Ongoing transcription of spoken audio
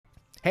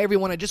Hey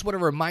everyone, I just want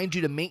to remind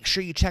you to make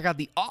sure you check out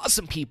the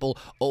awesome people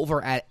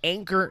over at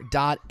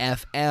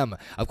Anchor.fm.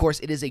 Of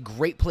course, it is a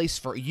great place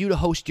for you to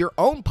host your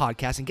own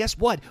podcast, and guess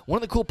what? One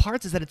of the cool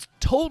parts is that it's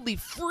totally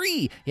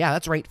free. Yeah,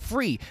 that's right,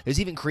 free. There's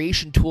even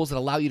creation tools that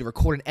allow you to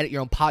record and edit your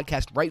own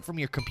podcast right from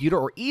your computer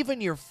or even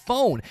your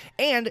phone,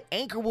 and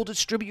Anchor will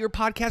distribute your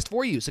podcast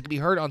for you, so it can be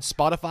heard on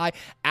Spotify,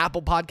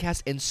 Apple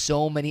Podcasts, and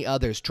so many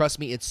others. Trust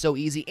me, it's so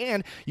easy,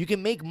 and you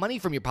can make money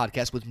from your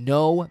podcast with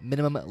no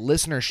minimum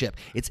listenership.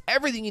 It's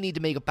everything you need to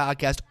make a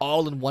podcast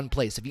all in one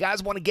place. If you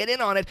guys want to get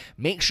in on it,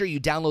 make sure you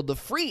download the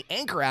free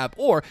Anchor app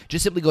or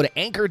just simply go to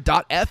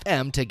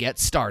Anchor.fm to get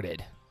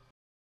started.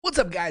 What's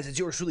up, guys? It's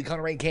yours truly,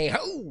 Conor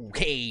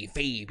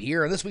Fabe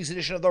here. On this week's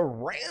edition of the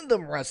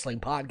Random Wrestling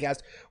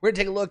Podcast, we're going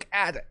to take a look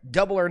at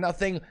Double or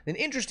Nothing. An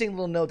interesting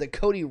little note that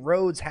Cody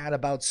Rhodes had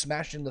about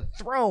smashing the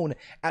throne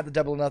at the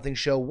Double or Nothing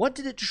show. What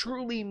did it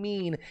truly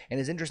mean? And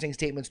his interesting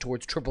statements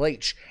towards Triple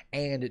H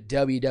and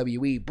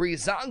WWE.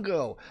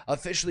 Breezango,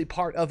 officially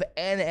part of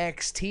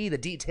NXT. The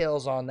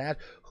details on that.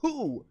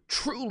 Who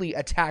truly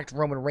attacked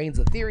Roman Reigns?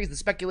 The theories, the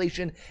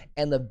speculation,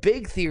 and the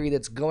big theory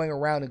that's going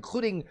around,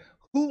 including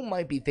who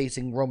might be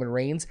facing Roman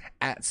Reigns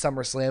at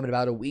SummerSlam in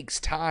about a week's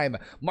time.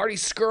 Marty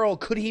Scurll,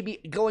 could he be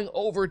going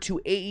over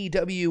to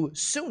AEW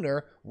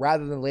sooner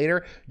rather than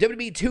later?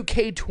 WWE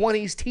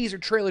 2K20's teaser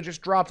trailer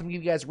just dropped. I'm going to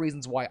give you guys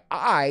reasons why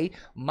I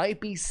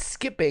might be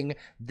skipping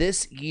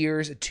this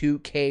year's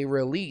 2K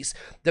release.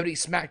 WWE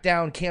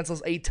SmackDown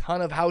cancels a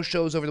ton of house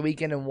shows over the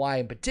weekend, and why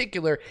in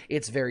particular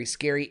it's very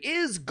scary.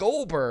 Is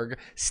Goldberg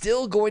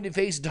still going to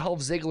face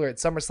Dolph Ziggler at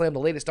SummerSlam? The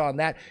latest on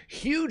that.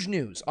 Huge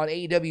news on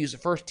AEW's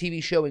first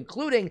TV show,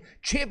 including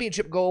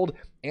championship gold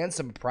and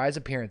some prize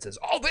appearances.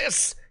 All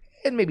this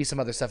and maybe some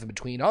other stuff in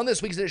between on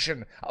this week's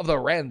edition of the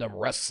Random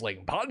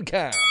Wrestling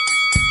Podcast.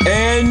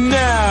 And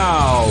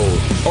now,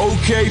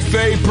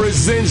 Fabe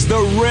presents the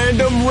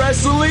Random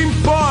Wrestling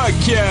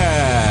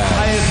Podcast.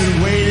 I have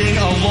been waiting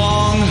a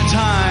long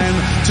time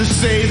to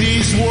say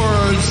these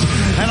words,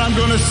 and I'm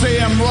going to say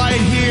them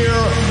right here,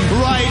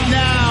 right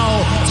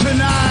now,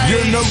 tonight.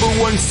 Your number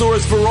one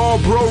source for all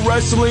pro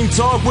wrestling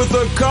talk with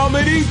a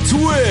comedy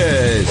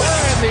twist.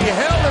 Where in the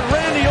hell did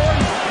Randy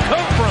Orton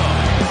come from?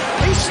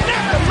 He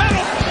snapped the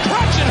metal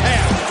crutch in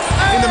half.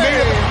 In the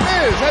middle of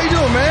Miz, how you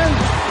doing, man?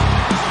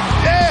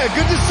 Yeah,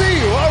 good to see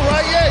you. All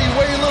right, yeah, you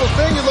wear your little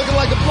thing, you're looking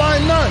like a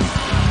blind nun.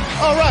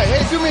 All right,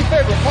 hey, do me a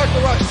favor, park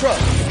the Rock's truck.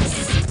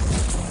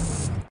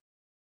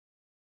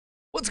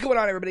 What's going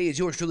on, everybody? It's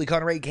yours truly,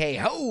 Conor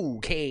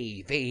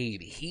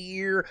Fabe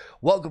here.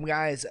 Welcome,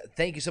 guys.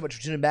 Thank you so much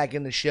for tuning back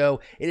in the show.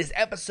 It is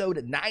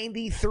episode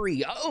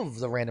 93 of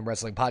the Random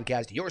Wrestling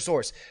Podcast, your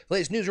source for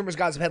latest news, rumors,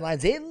 gossip,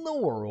 headlines in the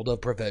world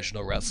of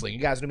professional wrestling. You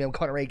guys know me, I'm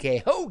Conor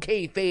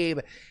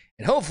Fabe.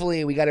 And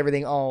hopefully we got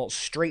everything all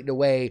straightened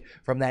away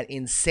from that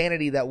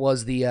insanity that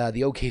was the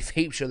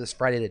Fabe show this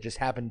Friday that just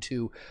happened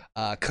to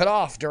cut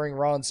off during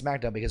Raw and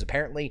SmackDown, because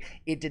apparently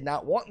it did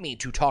not want me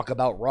to talk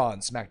about Raw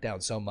and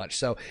SmackDown so much.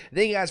 So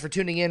thank you guys for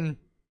tuning in.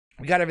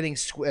 We got everything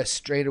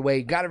straight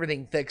away, got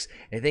everything fixed,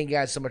 and thank you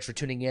guys so much for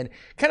tuning in.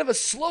 Kind of a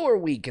slower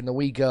week in the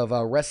week of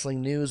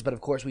wrestling news, but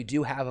of course we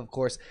do have,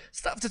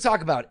 stuff to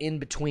talk about in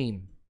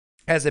between.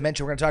 As I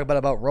mentioned, we're going to talk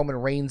about Roman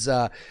Reigns,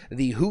 the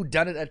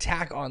whodunit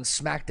attack on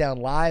SmackDown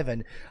Live,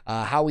 and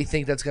how we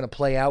think that's going to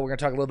play out. We're going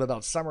to talk a little bit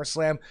about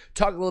SummerSlam,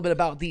 talk a little bit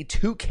about the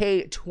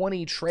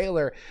 2K20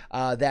 trailer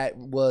that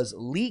was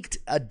leaked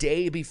a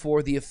day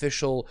before the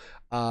official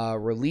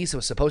release. It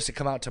was supposed to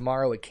come out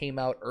tomorrow. It came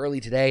out early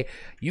today.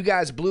 You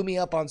guys blew me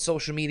up on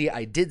social media.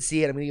 I did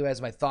see it. I'm going to give you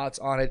guys my thoughts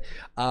on it.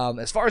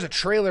 As far as a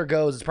trailer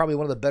goes, it's probably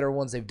one of the better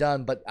ones they've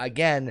done. But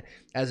again,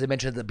 as I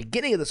mentioned at the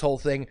beginning of this whole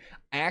thing,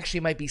 I actually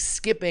might be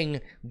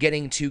skipping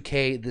getting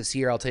 2K this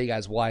year. I'll tell you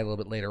guys why a little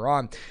bit later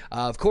on.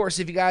 Of course,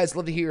 if you guys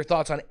love to hear your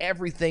thoughts on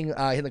everything,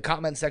 in the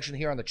comment section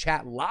here on the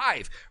chat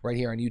live, right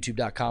here on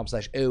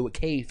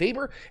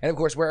youtube.com/okfaber. And of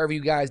course, wherever you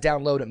guys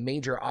download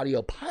major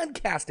audio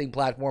podcasting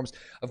platforms,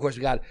 of course,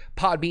 we got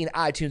Podbean,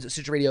 iTunes,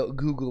 Stitcher Radio,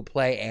 Google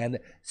Play, and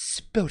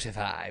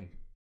Spotify.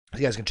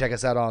 You guys can check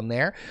us out on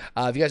there.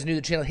 If you guys are new to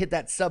the channel, hit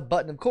that sub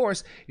button. Of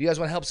course, if you guys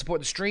want to help support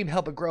the stream,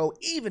 help it grow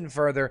even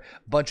further, a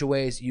bunch of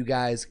ways you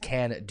guys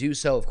can do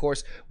so. Of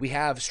course, we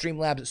have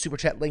Streamlabs, Super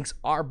Chat links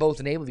are both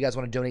enabled. If you guys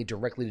want to donate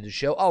directly to the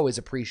show, always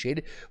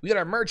appreciated. We got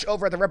our merch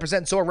over at the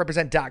Represent store,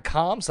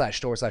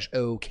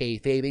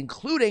 represent.com/store/okfabe,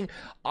 including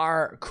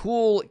our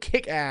cool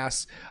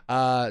kick-ass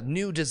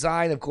new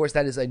design. Of course,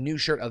 that is a new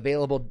shirt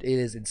available. It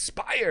is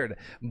inspired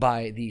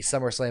by the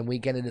SummerSlam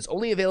weekend. It is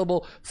only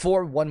available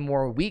for one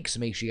more week, so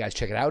make sure you guys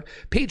check it out.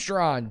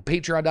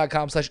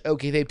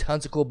 Patreon.com/okfabe.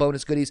 Tons of cool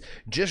bonus goodies.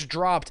 Just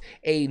dropped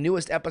a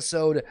newest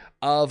episode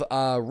of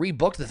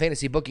Rebooked, the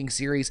fantasy booking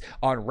series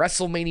on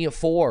WrestleMania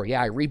 4.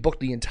 Yeah, I rebooked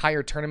the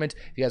entire tournament.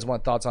 If you guys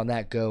want thoughts on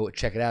that, go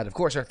check it out. Of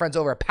course, our friends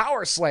over at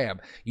Power Slam.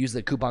 Use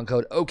the coupon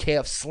code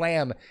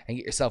OKFSLAM and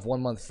get yourself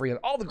 1 month free on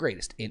all the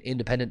greatest in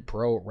independent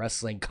pro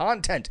wrestling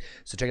content.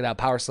 So check it out,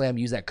 Power Slam.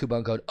 Use that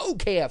coupon code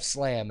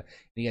OKFSLAM and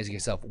you guys get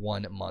yourself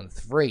 1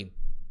 month free.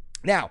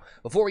 Now,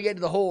 before we get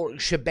into the whole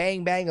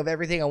shebang bang of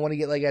everything, I want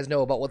to let you guys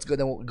know about what's going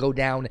to go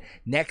down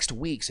next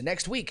week. So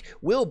next week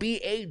will be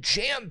a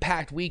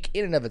jam-packed week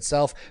in and of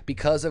itself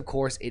because, of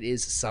course, it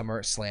is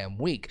SummerSlam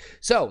week.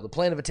 So the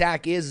plan of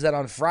attack is that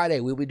on Friday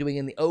we'll be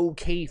doing the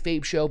OK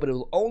Fabe show, but it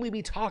will only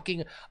be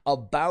talking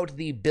about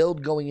the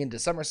build going into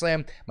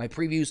SummerSlam, my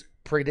previews,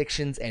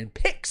 predictions, and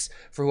picks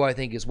for who I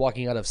think is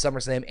walking out of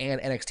SummerSlam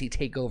and NXT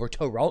TakeOver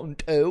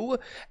Toronto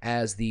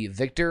as the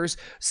victors.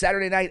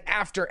 Saturday night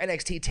after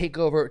NXT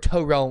TakeOver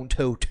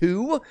Toronto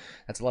 2,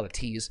 that's a lot of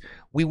T's,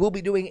 we will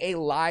be doing a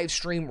live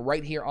stream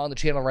right here on the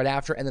channel right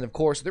after, and then of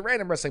course the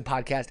Random Wrestling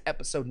Podcast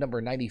episode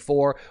number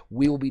 94,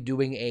 we will be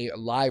doing a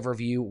live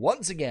review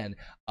once again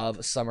of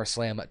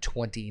SummerSlam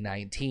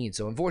 2019.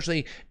 So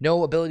unfortunately,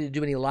 no ability to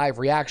do any live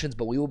reactions,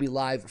 but we will be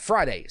live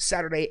Friday,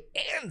 Saturday,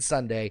 and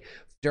Sunday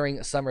during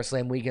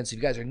SummerSlam weekend. So if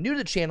you guys are new to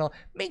the channel,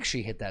 make sure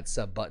you hit that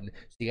sub button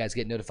so you guys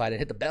get notified, and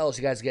hit the bell so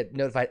you guys get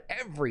notified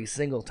every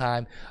single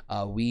time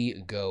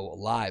we go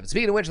live.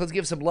 Speaking of which, let's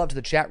give some love to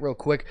the chat real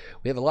quick.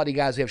 We have a lot of you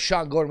guys. We have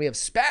Sean Gordon. We have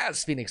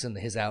Spaz Phoenix in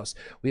his house.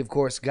 We, of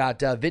course, got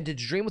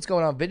Vintage Dream. What's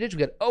going on, Vintage? We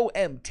got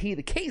OMT,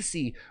 the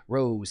Casey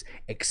Rose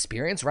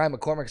Experience. Ryan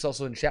McCormick's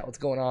also in chat. What's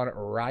going on,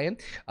 Ryan?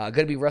 Going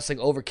to be wrestling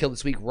Overkill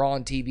this week. Raw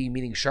on TV,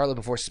 meeting Charlotte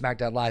before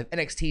SmackDown Live.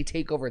 NXT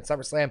TakeOver and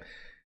SummerSlam.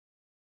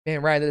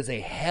 Man, Ryan, that is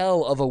a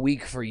hell of a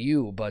week for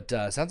you, but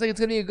sounds like it's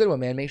going to be a good one,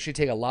 man. Make sure you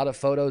take a lot of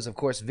photos. Of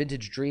course,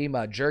 Vintage Dream,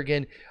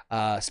 Jurgen,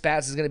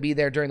 Spaz is going to be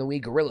there during the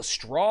week. Gorilla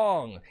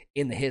Strong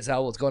in the his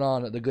house. What's going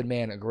on? The good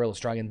man, Gorilla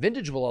Strong. And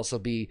Vintage will also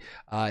be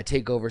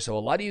TakeOver. So a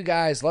lot of you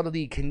guys, a lot of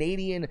the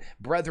Canadian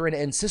brethren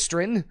and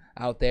sisterin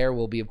out there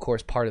will be, of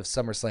course, part of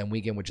SummerSlam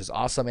weekend, which is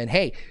awesome. And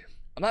hey,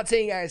 I'm not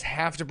saying you guys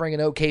have to bring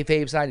an OK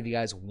Fave sign. If you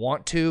guys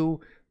want to,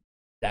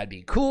 that'd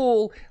be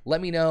cool. Let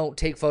me know.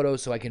 Take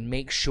photos so I can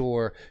make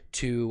sure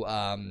to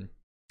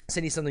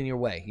send you something your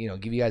way. You know,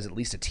 give you guys at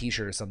least a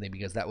T-shirt or something,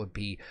 because that would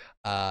be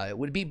it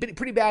would be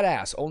pretty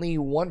badass. Only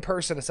one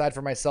person aside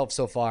from myself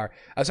so far.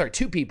 I'm sorry,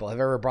 two people have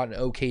ever brought an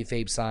OK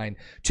Fabe sign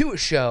to a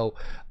show.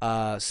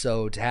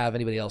 So to have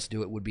anybody else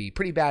do it would be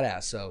pretty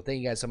badass. So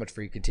thank you guys so much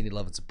for your continued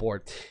love and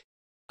support.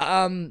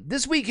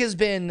 This week has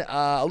been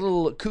a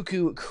little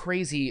cuckoo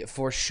crazy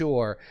for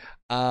sure.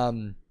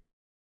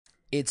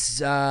 It's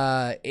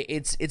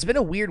been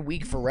a weird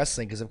week for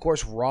wrestling because, of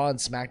course, Raw and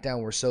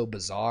SmackDown were so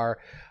bizarre.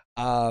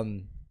 Raw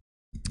and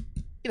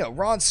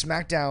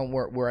SmackDown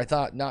were I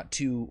thought not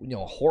too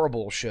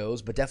horrible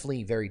shows, but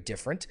definitely very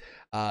different.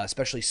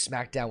 Especially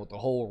SmackDown with the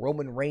whole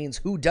Roman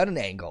Reigns whodunit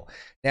angle.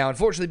 Now,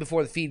 unfortunately,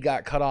 before the feed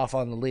got cut off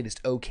on the latest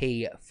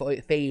OK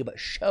Fabe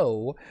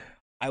show,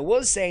 I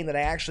was saying that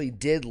I actually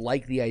did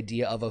like the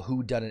idea of a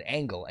whodunit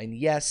angle, and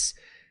yes,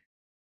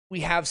 we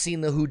have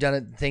seen the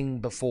whodunit thing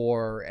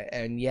before,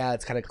 and yeah,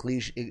 it's kind of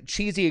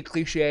cheesy and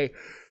cliche.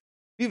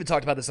 We even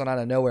talked about this on Out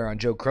of Nowhere on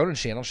Joe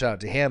Cronin's channel. Shout out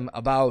to him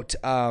about,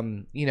 how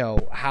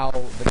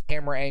the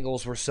camera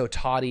angles were so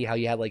tawdy, how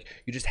you had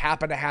you just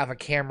happen to have a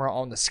camera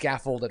on the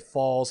scaffold that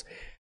falls,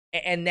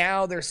 and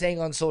now they're saying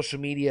on social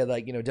media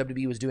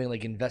WWE was doing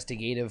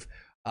investigative,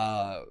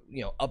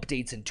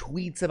 updates and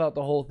tweets about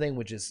the whole thing,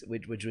 which is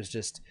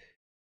just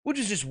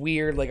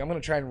weird. I'm gonna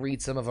try and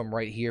read some of them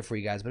right here for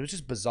you guys, but it was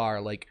just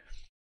bizarre.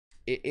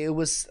 It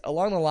was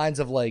along the lines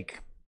of see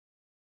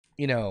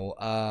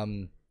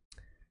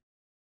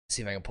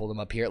if I can pull them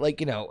up here. We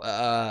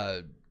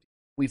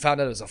found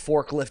out it was a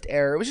forklift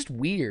error. It was just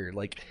weird.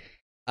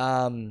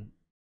 I don't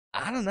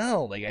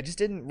know. I just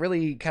didn't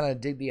really kind of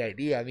dig the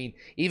idea. I mean,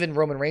 even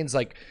Roman Reigns,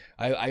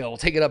 I'll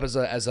take it up as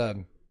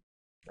a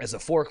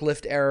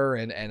forklift error,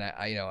 and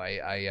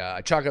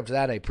I chalk it up to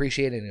that. I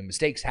appreciate it, and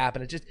mistakes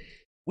happen. It's just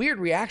weird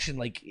reaction.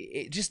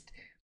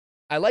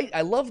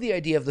 I love the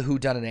idea of the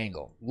whodunit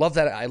angle. Love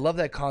that. I love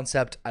that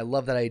concept. I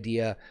love that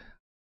idea.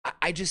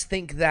 I just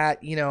think that,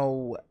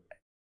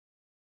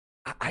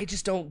 I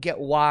just don't get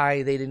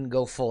why they didn't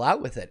go full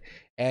out with it.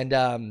 And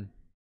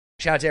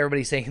shout out to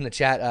everybody saying in the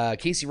chat,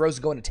 Casey Rose is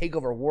going to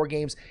TakeOver War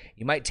Games.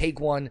 You might take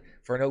one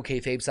for an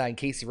OK Fabe sign.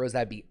 Casey Rose,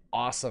 that'd be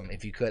awesome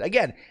if you could.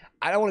 Again,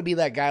 I don't want to be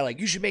that guy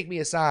you should make me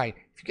a sign.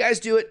 If you guys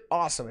do it,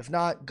 awesome. If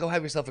not, go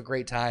have yourself a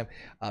great time.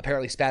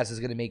 Apparently Spaz is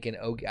going to make I'm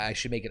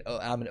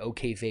an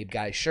OK Fabe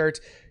guy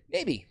shirt.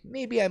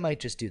 Maybe I might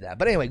just do that.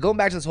 But anyway, going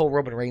back to this whole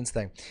Roman Reigns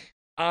thing.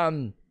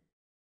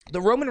 The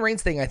Roman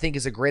Reigns thing, I think,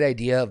 is a great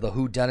idea of the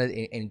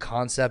whodunit in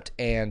concept,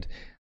 and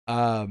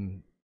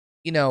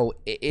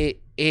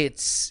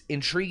it's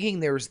intriguing.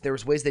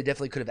 There's ways they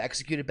definitely could have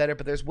executed better,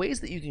 but there's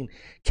ways that you can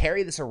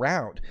carry this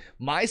around.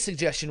 My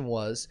suggestion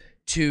was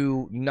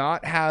to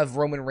not have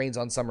Roman Reigns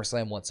on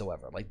SummerSlam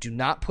whatsoever. Do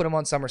not put him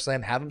on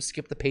SummerSlam. Have him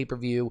skip the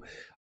pay-per-view.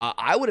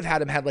 I would have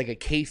had him had a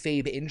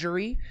kayfabe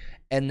injury,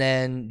 and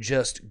then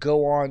just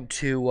go on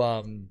to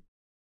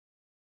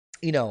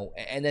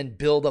and then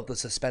build up the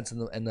suspense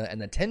and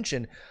the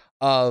tension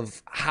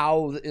of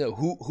how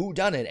who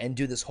done it, and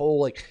do this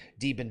whole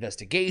deep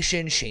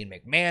investigation. Shane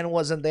McMahon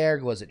wasn't there.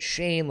 Was it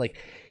Shane?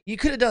 You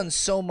could have done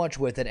so much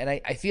with it, and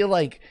I feel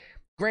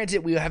granted,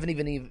 we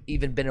haven't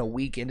even been a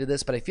week into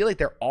this, but I feel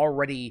they're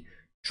already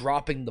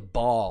dropping the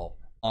ball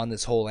on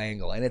this whole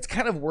angle, and it's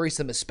kind of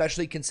worrisome,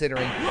 especially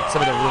considering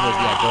some of the rumors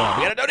we got going on.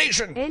 We got a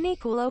donation. Any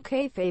cool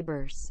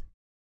kayfabers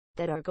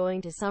that are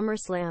going to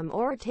SummerSlam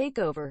or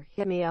TakeOver,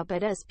 hit me up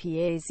at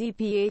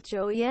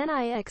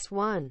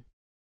SPAZPHOENIX1.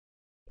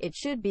 It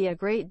should be a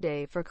great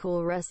day for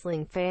cool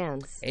wrestling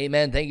fans.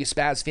 Amen. Thank you,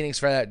 Spaz Phoenix,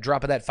 for that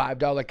drop of that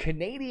 $5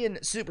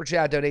 Canadian super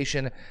chat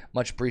donation.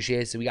 Much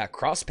appreciated. So we got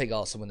Crosspig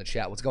also in the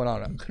chat. What's going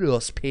on,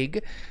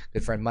 Crosspig?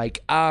 Good friend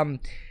Mike.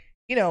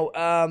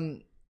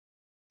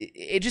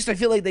 It just, I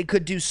feel like they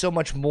could do so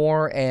much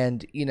more,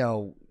 and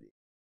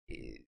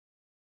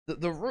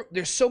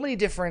there's so many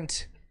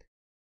different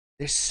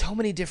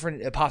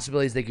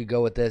possibilities they could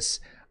go with this.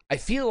 I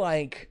feel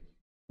like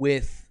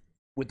with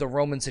the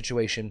Roman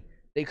situation,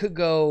 they could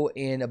go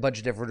in a bunch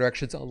of different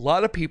directions. A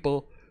lot of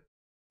people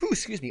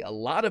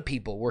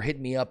were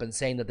hitting me up and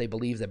saying that they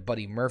believe that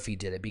Buddy Murphy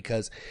did it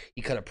because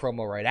he cut a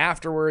promo right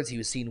afterwards. He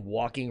was seen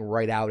walking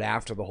right out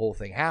after the whole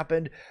thing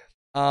happened.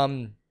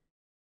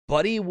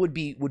 Buddy would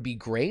be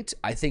great.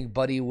 I think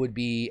Buddy would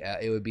be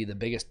it would be the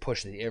biggest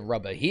push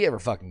that he ever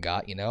fucking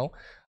got,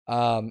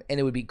 and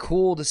it would be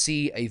cool to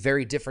see a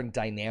very different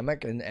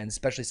dynamic, and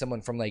especially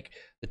someone from like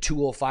the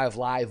 205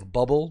 Live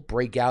bubble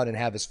break out and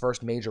have his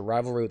first major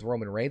rivalry with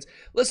Roman Reigns.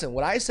 Listen,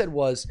 what I said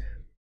was,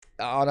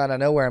 out of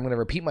nowhere, I'm going to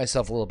repeat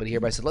myself a little bit here,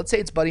 but I said, let's say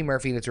it's Buddy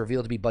Murphy and it's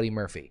revealed to be Buddy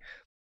Murphy.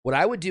 What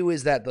I would do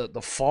is that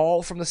the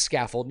fall from the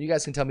scaffold, and you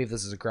guys can tell me if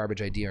this is a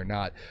garbage idea or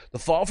not, the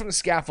fall from the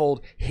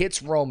scaffold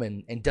hits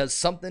Roman and does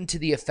something to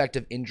the effect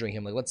of injuring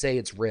him. Like, let's say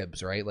it's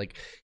ribs, right? Like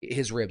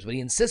his ribs. But he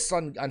insists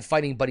on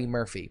fighting Buddy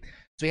Murphy.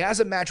 So he has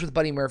a match with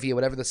Buddy Murphy at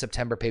whatever the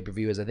September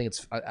pay-per-view is. I think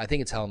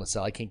it's Hell in a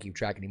Cell. I can't keep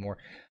track anymore.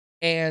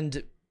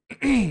 And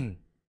they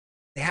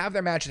have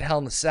their match at Hell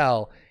in a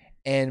Cell,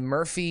 and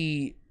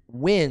Murphy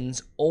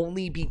wins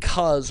only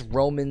because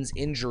Roman's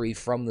injury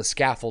from the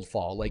scaffold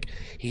fall. Like,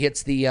 he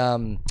hits the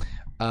I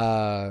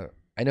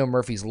know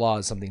Murphy's Law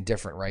is something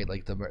different, right?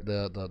 Like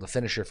the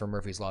finisher for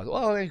Murphy's Law.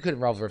 Well, it could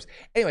involve the ribs.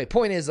 Anyway,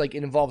 point is, like,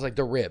 it involves like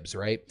the ribs,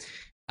 right?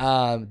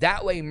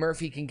 That way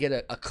Murphy can get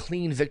a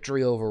clean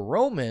victory over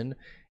Roman,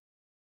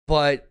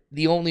 but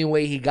the only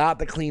way he got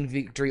the clean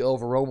victory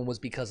over Roman was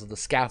because of the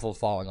scaffold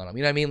falling on him.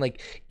 You know what I mean?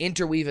 Like,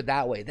 interweave it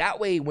that way. That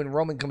way, when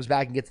Roman comes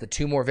back and gets the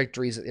 2 more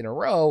victories in a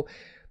row,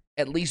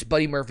 at least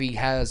Buddy Murphy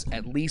has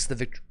at least the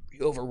victory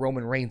over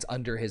Roman Reigns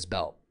under his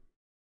belt.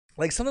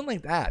 Like, something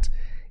like that.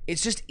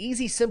 It's just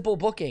easy, simple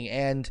booking,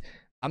 and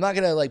I'm not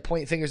going to, like,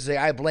 point fingers and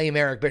say, I blame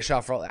Eric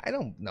Bischoff for all that. I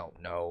don't, no.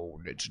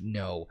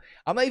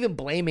 I'm not even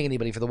blaming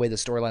anybody for the way the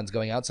storyline's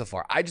going out so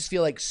far. I just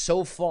feel like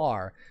so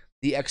far,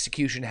 the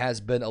execution has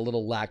been a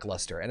little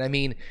lackluster. And I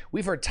mean,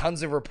 we've heard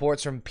tons of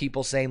reports from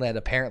people saying that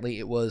apparently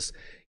it was,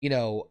 it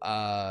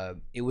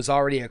was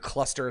already a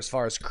cluster as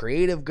far as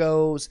creative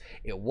goes.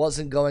 It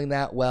wasn't going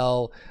that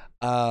well.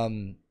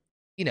 It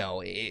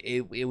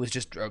was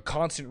just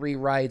constant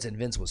rewrites, and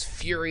Vince was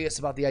furious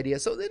about the idea.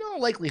 So in all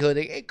likelihood,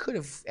 it could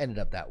have ended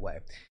up that way.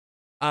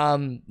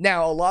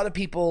 Now, a lot of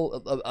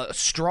people, a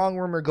strong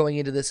rumor going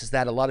into this is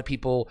that a lot of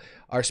people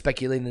are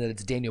speculating that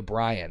it's Daniel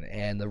Bryan,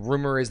 and the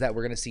rumor is that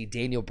we're going to see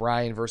Daniel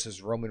Bryan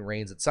versus Roman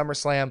Reigns at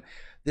SummerSlam.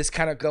 This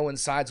kind of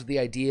coincides with the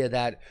idea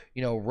that,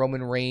 Daniel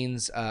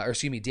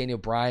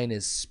Bryan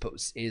is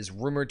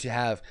rumored to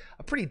have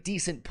a pretty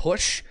decent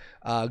push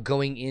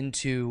going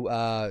into,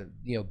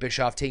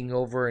 Bischoff taking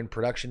over in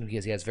production,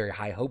 because he has very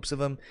high hopes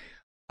of him.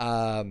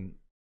 I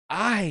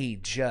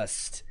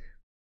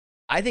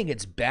think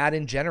it's bad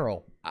in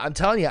general. I'm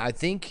telling you, I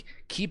think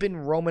keeping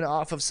Roman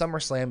off of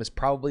SummerSlam is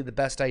probably the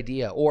best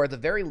idea, or at the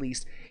very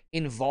least,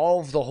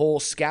 involve the whole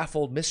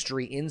scaffold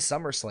mystery in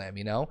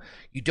SummerSlam,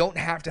 You don't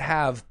have to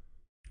have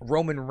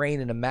Roman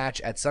Reigns in a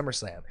match at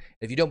SummerSlam.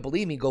 If you don't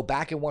believe me, go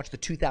back and watch the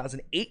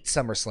 2008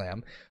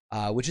 SummerSlam,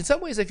 which in some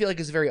ways I feel like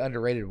is a very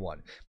underrated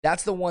one.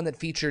 That's the one that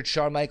featured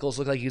Shawn Michaels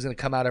looked like he was going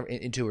to come out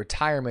into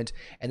retirement,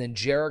 and then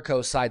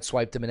Jericho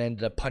sideswiped him and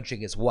ended up punching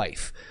his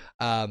wife.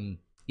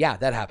 Yeah,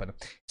 that happened.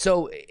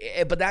 So,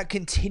 but that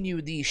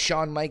continued the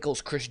Shawn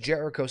Michaels, Chris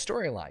Jericho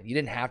storyline. You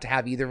didn't have to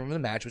have either of them in the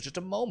match. It was just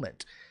a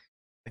moment.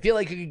 I feel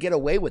like you could get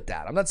away with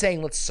that. I'm not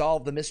saying let's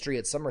solve the mystery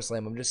at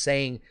SummerSlam. I'm just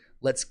saying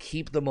let's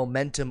keep the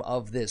momentum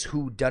of this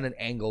whodunit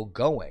angle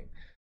going,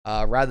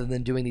 rather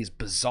than doing these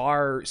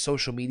bizarre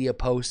social media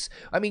posts.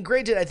 I mean,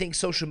 granted, I think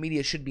social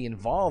media should be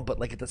involved, but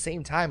like at the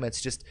same time,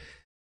 it's just,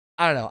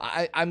 I don't know.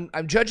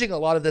 I'm judging a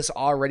lot of this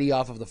already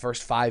off of the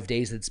first 5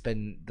 days the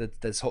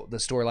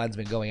storyline's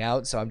been going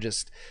out. So I'm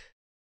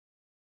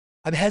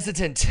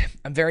hesitant.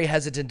 I'm very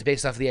hesitant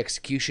based off of the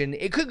execution.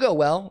 It could go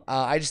well.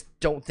 I just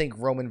don't think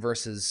Roman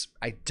versus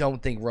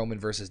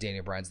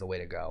Daniel Bryan's the way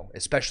to go,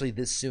 especially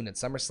this soon at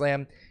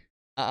SummerSlam.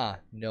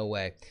 No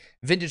way.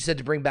 Vintage said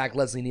to bring back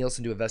Leslie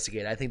Nielsen to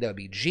investigate. I think that would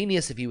be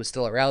genius if he was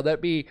still around.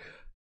 That'd be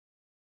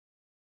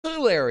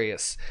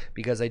hilarious,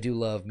 because I do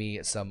love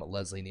me some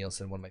Leslie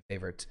Nielsen, one of my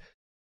favorite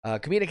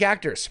comedic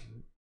actors.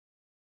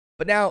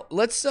 But now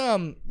let's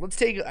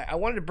take. I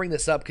wanted to bring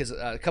this up because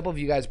a couple of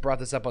you guys brought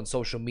this up on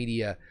social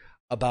media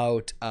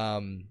about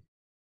the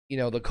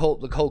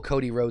whole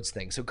Cody Rhodes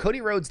thing. So Cody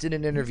Rhodes did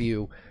an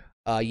interview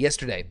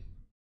yesterday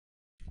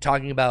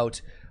talking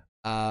about,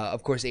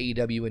 of course,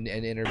 AEW and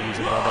interviews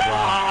and blah, blah,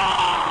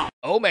 blah.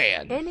 Oh,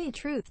 man. Any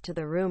truth to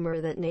the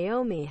rumor that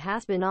Naomi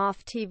has been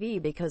off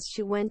TV because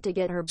she went to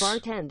get her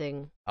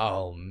bartending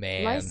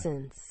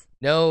license?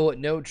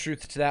 No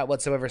truth to that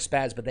whatsoever,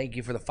 Spaz, but thank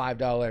you for the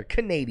 $5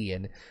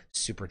 Canadian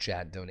super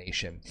chat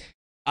donation.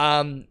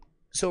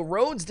 So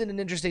Rhodes did an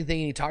interesting thing.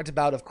 He talked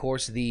about, of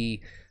course,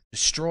 the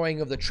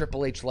destroying of the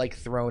Triple H-like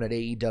throne at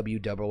AEW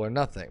Double or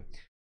Nothing.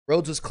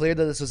 Rhodes was clear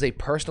that this was a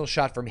personal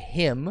shot from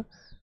him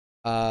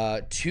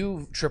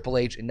to Triple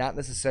H and not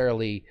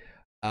necessarily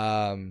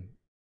AEW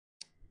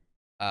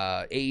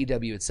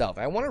itself.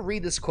 I want to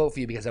read this quote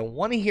for you because I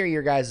want to hear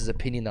your guys'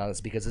 opinion on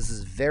this because this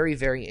is very,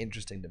 very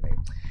interesting to me.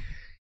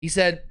 He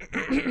said,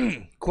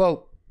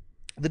 quote,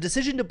 "The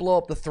decision to blow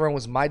up the throne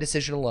was my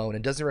decision alone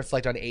and doesn't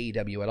reflect on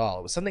AEW at all.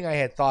 It was something I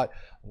had thought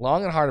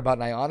long and hard about,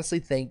 and I honestly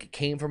think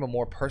came from a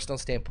more personal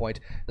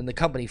standpoint than the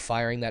company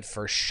firing that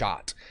first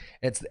shot.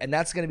 And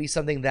that's going to be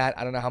something that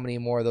I don't know how many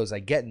more of those I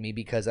get in me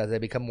because as I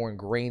become more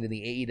ingrained in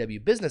the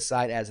AEW business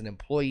side as an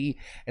employee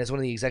and as one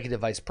of the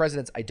executive vice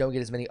presidents, I don't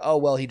get as many, oh,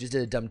 well, he just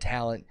did a dumb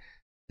talent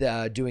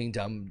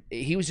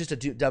he was just a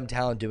dumb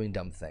talent doing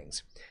dumb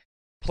things.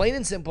 Plain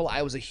and simple,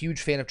 I was a huge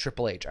fan of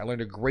Triple H. I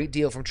learned a great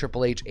deal from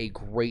Triple H, a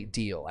great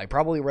deal. I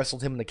probably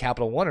wrestled him in the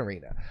Capital One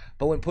Arena.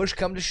 But when push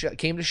came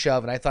to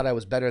shove, and I thought I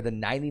was better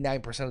than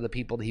 99% of the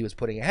people that he was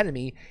putting ahead of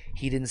me,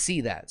 he didn't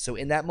see that. So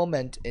in that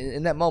moment,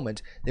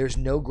 there's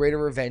no greater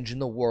revenge in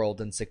the world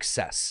than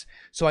success.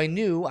 So I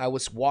knew I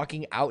was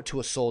walking out to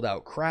a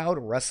sold-out crowd,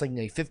 wrestling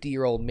a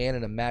 50-year-old man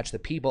in a match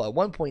that people at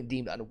one point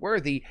deemed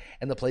unworthy,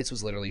 and the place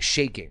was literally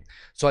shaking.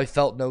 So I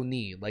felt no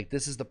need. Like,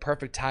 this is the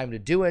perfect time to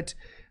do it.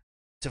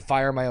 To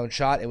fire my own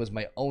shot. It was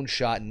my own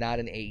shot, not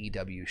an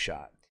AEW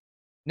shot."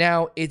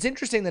 Now, it's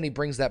interesting that he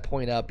brings that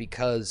point up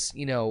because,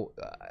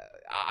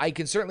 I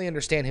can certainly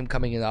understand him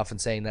coming in off and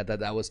saying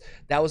that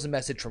was a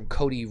message from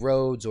Cody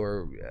Rhodes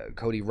or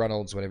Cody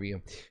Reynolds, whatever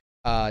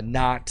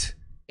not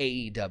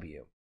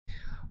AEW.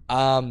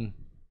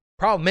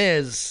 Problem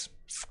is,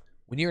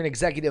 when you're an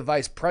executive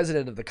vice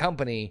president of the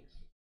company,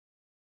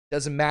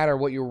 doesn't matter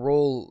what your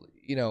role,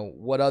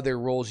 what other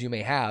roles you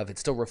may have, it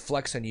still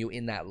reflects on you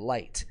in that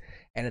light.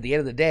 And at the end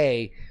of the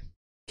day,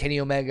 Kenny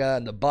Omega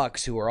and the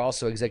Bucks, who are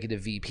also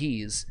executive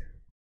VPs,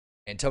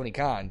 and Tony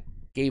Khan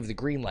gave the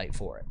green light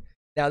for it.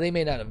 Now they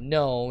may not have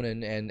known,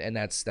 and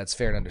that's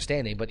fair and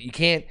understanding, but you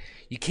can't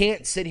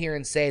sit here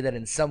and say that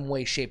in some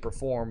way, shape, or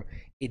form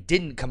it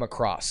didn't come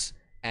across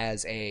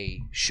as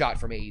a shot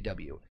from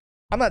AEW.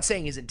 I'm not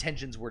saying his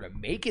intentions were to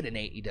make it an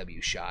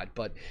AEW shot,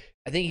 but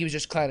I think he was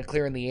just kind of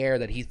clearing the air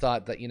that he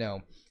thought that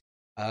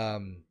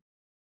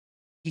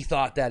he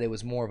thought that it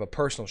was more of a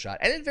personal shot,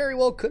 and it very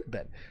well could have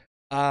been.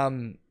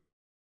 And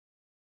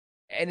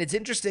it's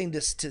interesting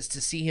to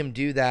see him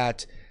do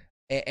that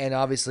and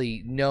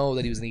obviously know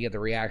that he was going to get the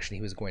reaction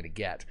he was going to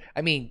get.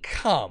 I mean,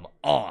 come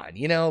on,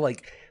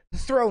 like the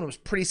throne was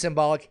pretty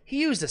symbolic.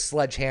 He used a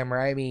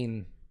sledgehammer. I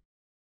mean,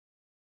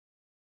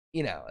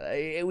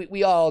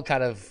 we all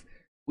kind of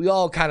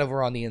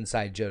were on the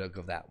inside joke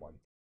of that one.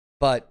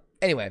 But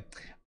anyway,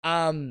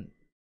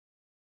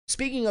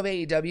 speaking of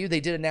AEW,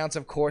 they did announce,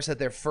 of course, that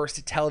their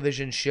first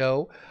television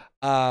show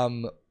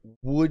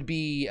would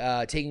be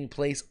taking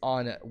place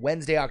on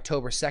Wednesday,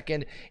 October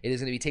 2nd. It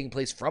is going to be taking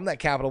place from that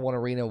Capital One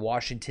Arena,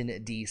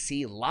 Washington,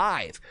 D.C.,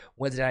 live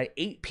Wednesday night,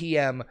 8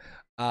 p.m.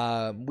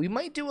 We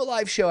might do a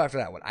live show after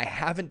that one. I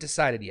haven't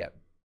decided yet.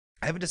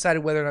 I haven't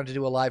decided whether or not to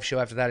do a live show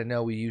after that. I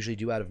know we usually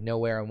do Out of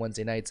Nowhere on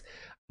Wednesday nights.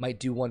 Might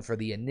do one for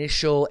the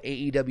initial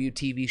AEW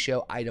TV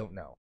show. I don't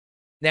know.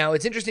 Now,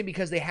 it's interesting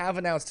because they have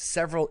announced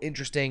several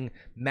interesting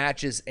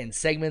matches and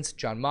segments.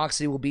 Jon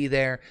Moxley will be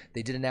there.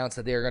 They did announce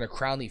that they're going to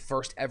crown the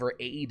first ever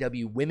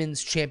AEW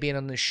Women's Champion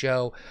on this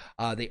show.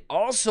 They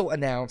also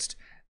announced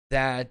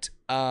that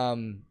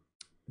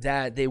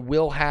that they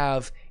will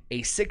have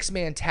a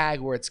 6-man tag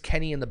where it's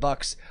Kenny and the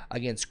Bucks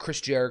against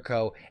Chris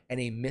Jericho and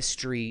a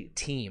mystery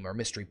team or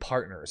mystery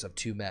partners of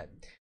 2 men.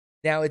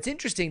 Now, it's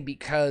interesting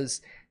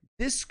because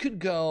this could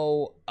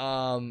go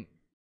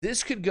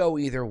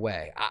either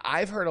way.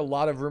 I've heard a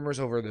lot of rumors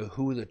over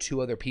who the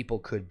 2 other people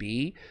could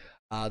be.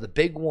 The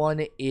big one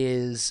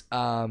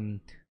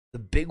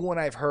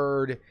I've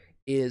heard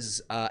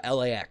is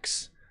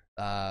LAX,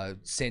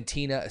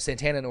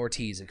 Santana and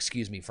Ortiz,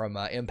 from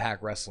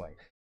Impact Wrestling.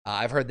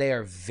 I've heard they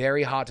are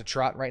very hot to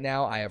trot right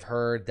now. I have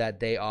heard that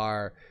they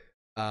are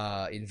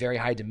in very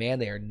high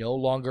demand. They are no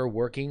longer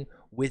working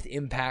with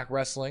Impact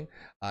Wrestling.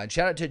 And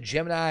shout out to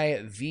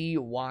Gemini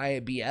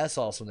VYBS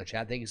also in the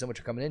chat. Thank you so much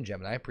for coming in,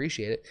 Gemini. I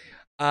appreciate it.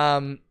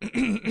 And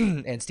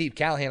Steve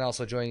Callahan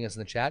also joining us in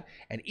the chat.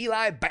 And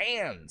Eli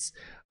Bands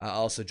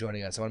also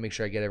joining us. I want to make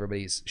sure I get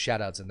everybody's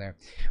shout outs in there.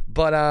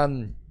 But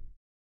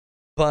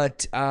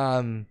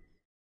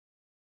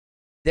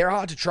they're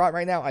hot to trot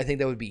right now. I think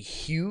that would be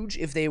huge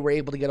if they were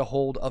able to get a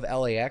hold of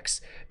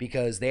LAX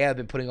because they have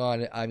been putting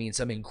on,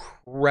 some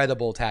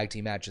incredible tag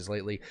team matches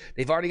lately.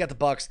 They've already got the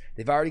Bucks.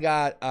 They've already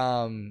got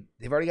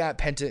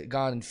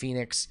Pentagon and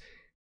Phoenix.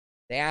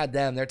 They add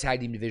them, their tag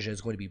team division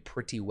is going to be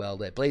pretty well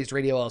lit. Blazed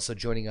Radio also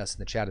joining us in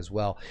the chat as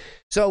well.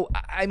 So,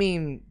 I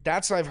mean,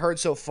 that's what I've heard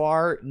so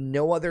far.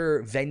 No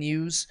other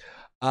venues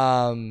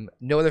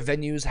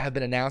have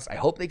been announced. I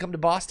hope they come to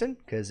Boston,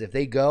 because if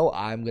they go,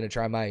 I'm going to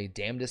try my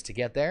damnedest to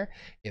get there,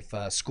 if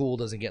school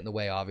doesn't get in the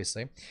way,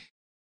 obviously.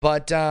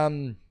 But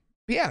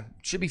yeah,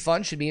 should be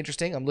fun, should be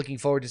interesting. I'm looking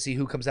forward to see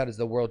who comes out as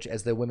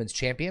the women's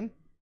champion.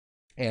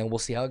 And we'll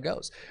see how it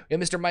goes. We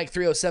have Mr. Mike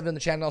 307 in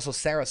the chat, and also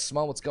Sarah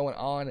Small. What's going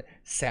on,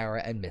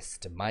 Sarah and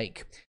Mr.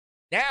 Mike?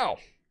 Now,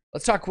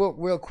 let's talk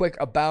real quick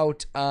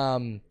about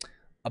the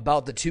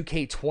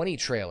 2K20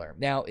 trailer.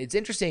 Now, it's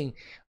interesting.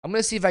 I'm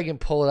going to see if I can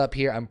pull it up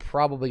here. I'm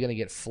probably going to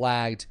get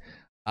flagged,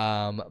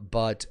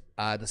 but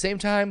at the same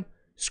time,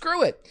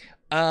 screw it.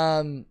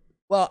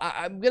 Well,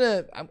 I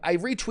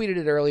retweeted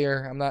it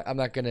earlier. I'm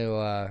not going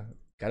to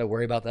gotta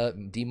worry about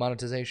that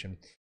demonetization.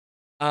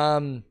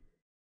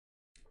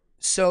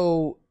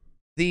 So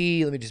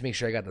let me just make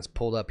sure I got this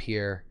pulled up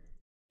here.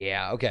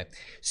 Yeah, okay.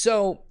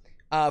 So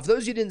for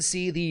those of you who didn't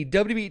see, the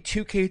WWE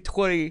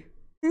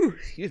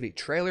 2K20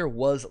 trailer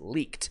was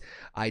leaked.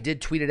 I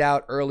did tweet it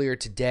out earlier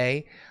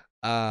today,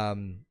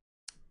 and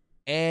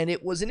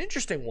it was an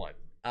interesting one.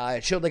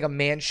 It showed like a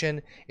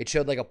mansion. It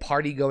showed like a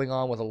party going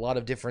on with a lot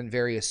of different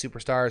various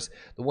superstars.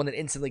 The one that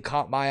instantly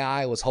caught my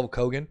eye was Hulk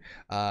Hogan,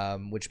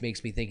 which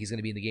makes me think he's going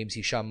to be in the game.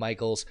 See Shawn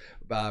Michaels,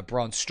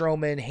 Braun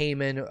Strowman,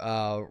 Heyman,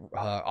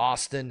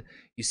 Austin.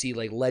 You see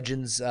like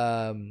legends.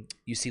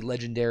 You see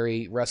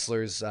legendary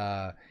wrestlers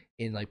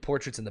in like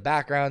portraits in the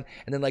background,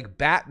 and then like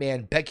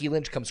Batman, Becky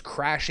Lynch comes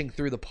crashing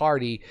through the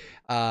party,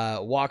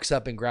 walks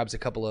up and grabs a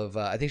couple of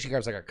I think she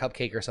grabs like a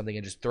cupcake or something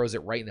and just throws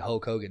it right in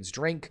Hulk Hogan's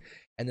drink.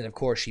 And then of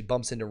course she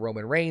bumps into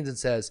Roman Reigns and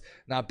says,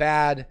 "Not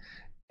bad."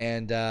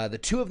 And the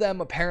two of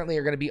them apparently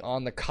are going to be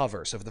on the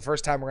cover. So for the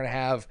first time, we're going to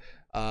have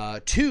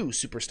two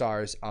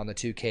superstars on the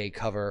 2K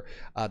cover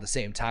at the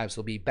same time.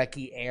 So it'll be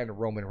Becky and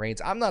Roman Reigns.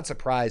 I'm not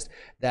surprised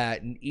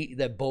that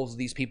both of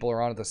these people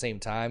are on at the same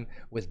time.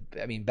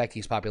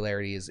 Becky's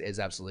popularity is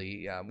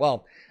absolutely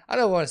well, I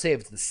don't want to say if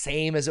it's the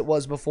same as it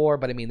was before,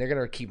 but I mean, they're going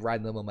to keep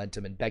riding the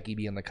momentum, and Becky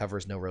being on the cover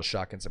is no real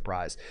shock and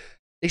surprise.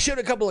 They showed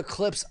a couple of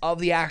clips of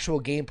the actual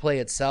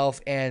gameplay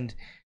itself, and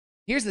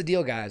here's the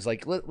deal, guys.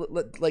 Like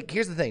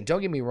here's the thing.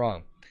 Don't get me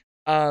wrong.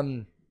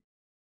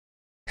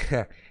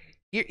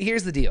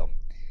 Here's the deal.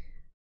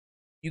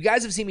 You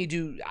guys have seen me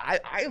do.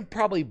 I have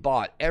probably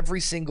bought every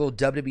single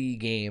WWE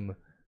game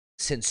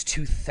since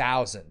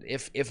 2000,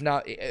 if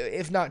not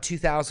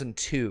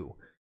 2002.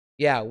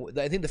 Yeah,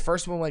 I think the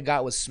first one I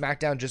got was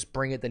SmackDown Just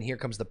Bring It. Then Here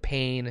Comes the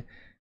Pain.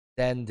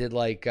 Then did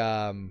like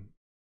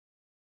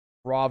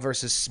Raw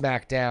versus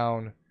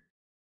SmackDown.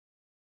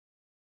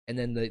 And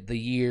then the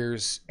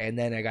years, and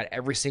then I got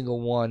every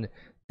single one.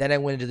 Then I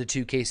went into the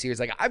 2K series.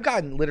 Like, I've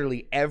gotten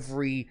literally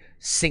every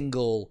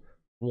single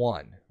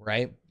one,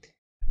 right?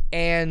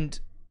 And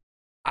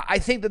I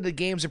think that the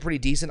games are pretty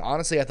decent.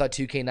 Honestly, I thought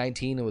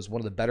 2K19 was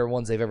one of the better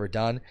ones they've ever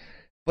done.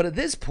 But at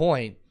this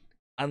point,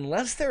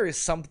 unless there is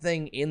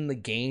something in the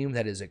game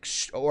that is,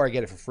 or I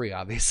get it for free,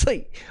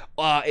 obviously.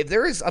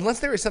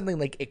 Unless there is something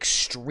like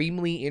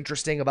extremely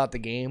interesting about the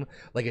game,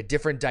 like a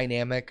different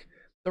dynamic.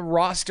 The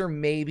roster,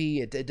 maybe.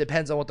 It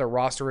depends on what the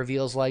roster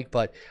reveals like.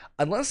 But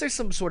unless there's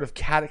some sort of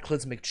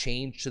cataclysmic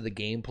change to the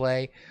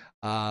gameplay,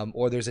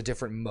 or there's a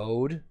different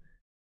mode,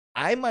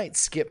 I might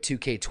skip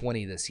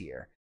 2K20 this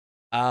year.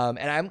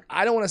 And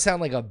I don't want to sound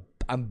like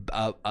I'm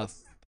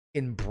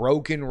in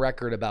broken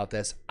record about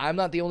this. I'm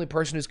not the only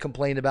person who's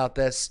complained about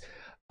this.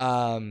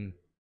 I'm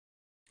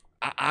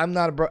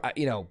not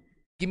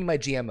give me my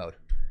GM mode.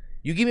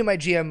 You give me my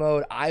GM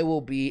mode, I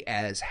will be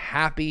as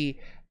happy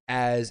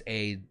as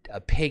a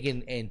pig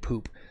in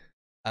poop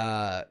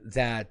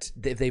that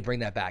if they bring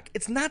that back.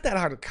 It's not that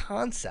hard a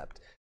concept.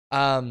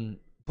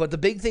 But the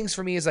big things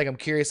for me is like I'm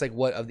curious like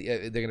what of the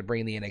they're going to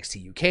bring in the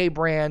NXT UK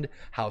brand.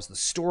 How's the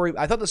story?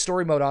 I thought the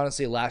story mode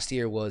honestly last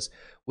year was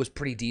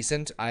pretty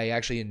decent. I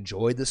actually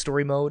enjoyed the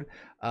story mode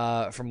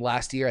from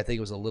last year. I think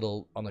it was a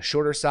little on the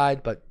shorter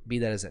side, but be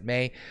that as it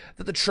may,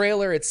 that the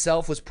trailer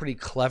itself was pretty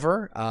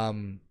clever.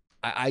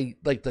 I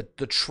like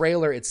the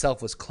trailer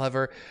itself was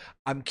clever.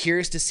 I'm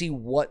curious to see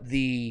what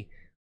the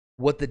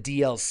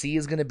DLC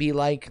is going to be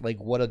like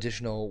what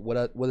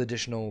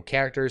additional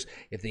characters,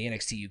 if the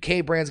NXT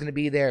UK brand is going to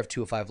be there, if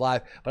 205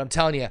 Live. But I'm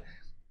telling you,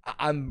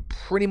 I'm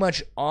pretty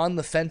much on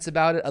the fence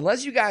about it,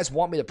 unless you guys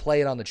want me to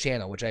play it on the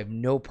channel, which I have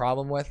no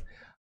problem with.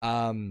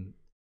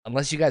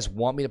 Unless you guys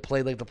want me to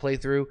play like the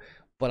playthrough,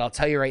 but I'll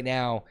tell you right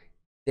now,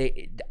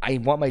 I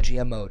want my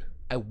GM mode.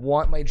 I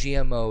want my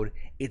GM mode.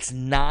 It's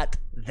not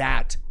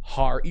that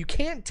hard. You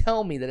can't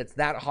tell me that it's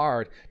that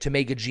hard to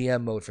make a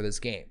GM mode for this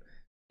game.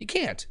 You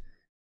can't.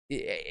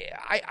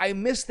 I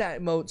miss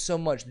that mode so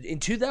much. In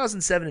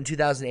 2007 and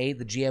 2008,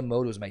 the GM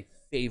mode was my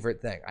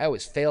favorite thing. I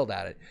always failed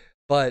at it,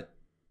 but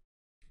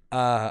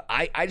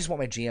I just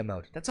want my GM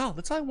mode. That's all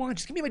I want.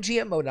 Just give me my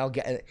GM mode and I'll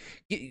get it.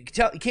 You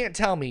can't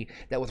tell me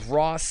that with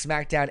Raw,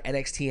 SmackDown,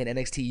 NXT, and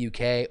NXT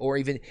UK, or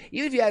even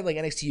if you had like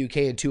NXT UK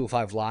and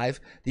 205 Live,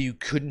 that you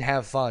couldn't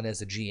have fun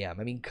as a GM.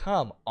 I mean,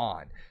 come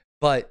on.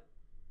 But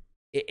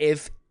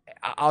If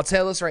I'll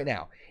tell this right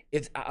now,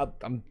 if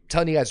I'm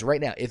telling you guys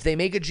right now, if they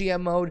make a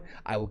GM mode,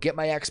 I will get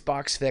my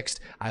Xbox fixed,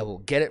 I will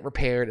get it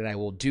repaired, and I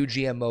will do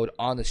GM mode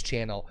on this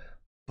channel.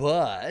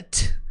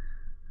 But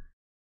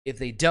if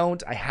they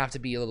don't, I have to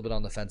be a little bit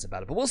on the fence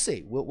about it. But we'll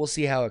see. We'll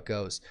see how it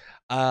goes.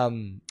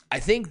 I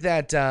think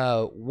that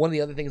one of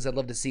the other things I'd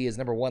love to see is,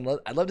 number one,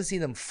 I'd love to see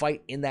them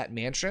fight in that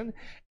mansion,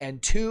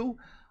 and two,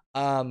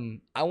 I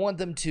want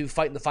them to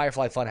fight in the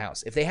Firefly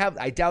Funhouse. If they have,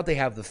 I doubt they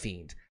have the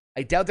Fiend.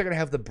 I doubt they're gonna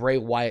have the Bray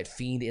Wyatt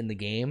Fiend in the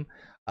game,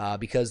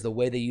 because the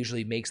way they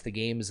usually makes the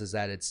games is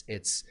that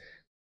it's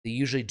they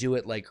usually do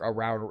it like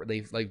around,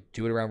 they like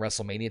do it around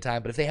WrestleMania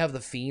time. But if they have the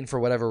Fiend for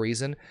whatever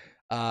reason,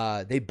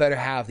 they better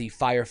have the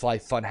Firefly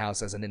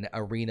Funhouse as an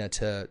arena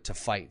to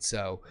fight.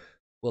 So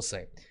we'll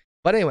see.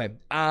 But anyway,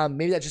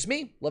 maybe that's just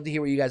me. Love to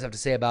hear what you guys have to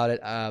say about it.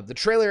 The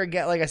trailer,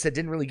 again, like I said,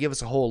 didn't really give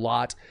us a whole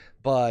lot,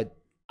 but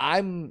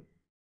I'm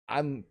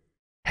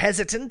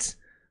hesitant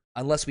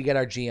unless we get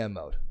our GM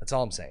mode. That's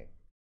all I'm saying.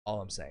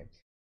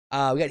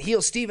 We got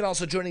Heel Steven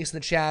also joining us in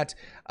the chat.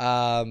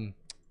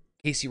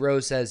 Casey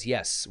Rose says,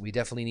 yes, we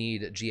definitely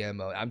need GM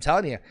mode. I'm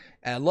telling you.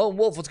 Lone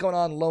Wolf, what's going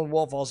on? Lone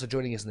Wolf also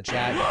joining us in the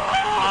chat.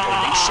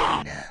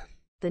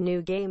 The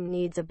new game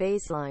needs a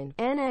baseline.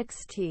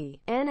 NXT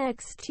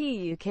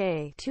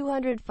UK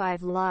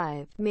 205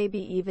 Live, maybe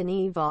even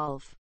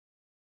Evolve.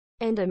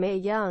 And a Mae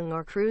Young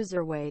or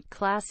Cruiserweight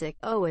Classic,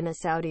 in a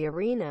Saudi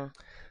arena.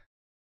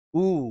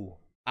 Ooh.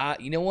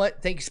 You know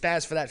what? Thank you,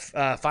 Spaz, for that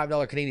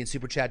 $5 Canadian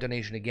Super Chat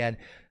donation again.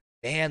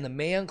 Man, the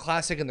Mae Young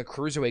Classic and the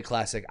Cruiserweight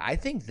Classic, I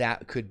think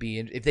that could be,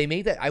 if they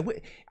make that, I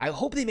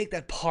hope they make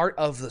that part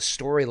of the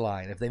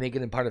storyline. If they make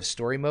it in part of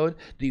story mode,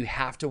 do you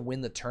have to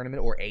win the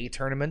tournament or a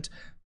tournament?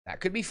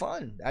 That could be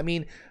fun. I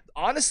mean,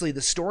 honestly,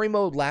 the story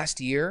mode last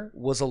year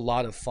was a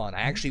lot of fun.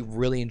 I actually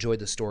really enjoyed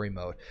the story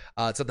mode.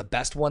 It's not the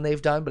best one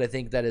they've done, but I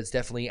think that it's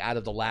definitely, out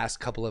of the last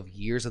couple of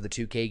years of the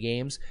 2K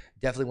games,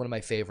 definitely one of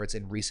my favorites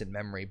in recent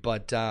memory.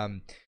 But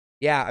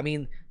yeah, I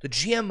mean, the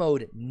GM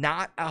mode,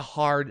 not a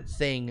hard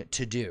thing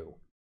to do.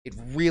 It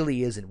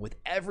really isn't. With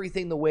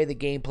everything the way the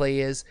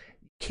gameplay is,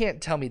 you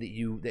can't tell me that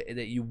you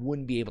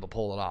wouldn't be able to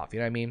pull it off. You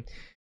know what I mean?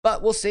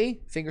 But we'll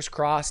see. Fingers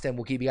crossed, and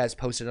we'll keep you guys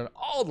posted on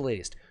all the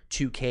latest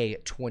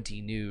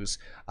 2K20 news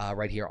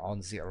right here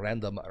on the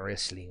Random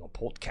Wrestling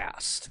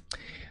Podcast.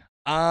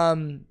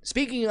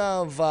 Speaking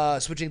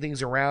of switching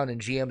things around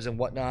and GMs and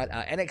whatnot,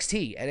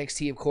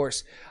 NXT, of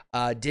course,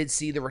 did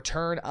see the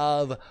return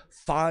of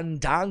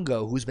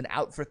Fandango, who's been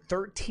out for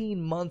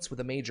 13 months with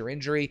a major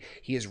injury.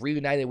 He is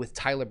reunited with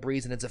Tyler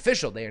Breeze, and it's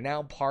official. They are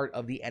now part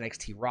of the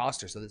NXT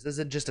roster. So this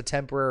isn't just a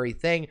temporary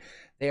thing.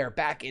 They are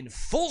back in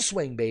full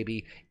swing,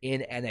 baby,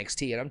 in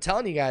NXT. And I'm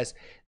telling you guys,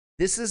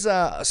 this is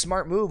a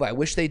smart move. I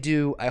wish they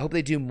do. I hope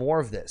they do more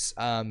of this.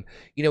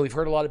 You know, we've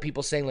heard a lot of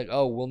people saying like,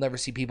 "Oh, we'll never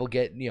see people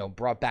get,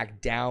 brought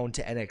back down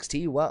to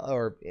NXT." Well,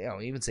 or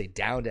even say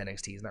down to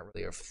NXT is not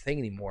really a thing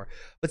anymore.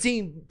 But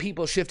seeing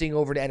people shifting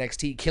over to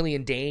NXT,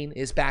 Killian Dane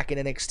is back in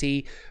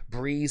NXT.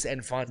 Breeze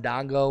and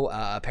Fandango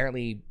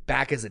apparently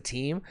back as a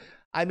team.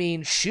 I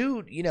mean,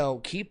 shoot,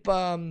 keep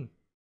up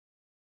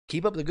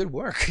the good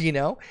work.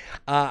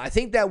 I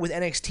think that with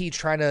NXT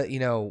trying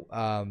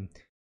to,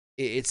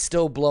 it's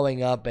still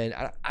blowing up, and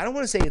I don't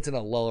want to say it's in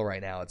a lull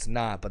right now. It's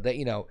not, but that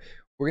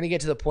we're gonna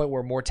get to the point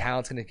where more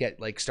talent's gonna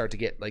start to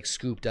get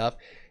scooped up.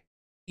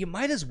 You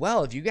might as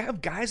well, if you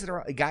have guys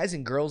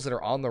and girls that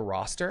are on the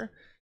roster,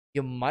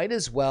 you might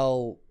as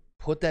well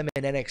put them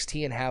in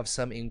NXT and have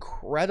some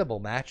incredible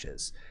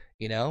matches.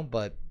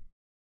 But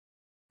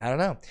I don't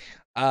know.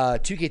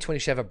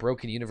 2K20 should have a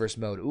broken universe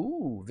mode.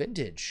 Ooh,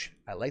 vintage.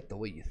 I like the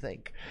way you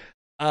think.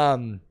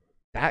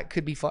 That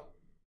could be fun.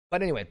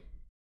 But anyway.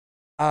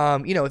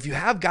 If you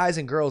have guys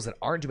and girls that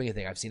aren't doing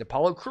anything, I've seen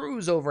Apollo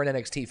Crews over in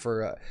NXT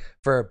for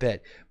a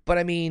bit. But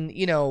I mean,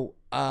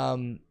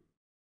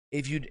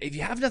 if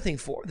you have nothing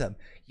for them,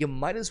 you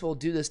might as well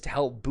do this to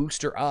help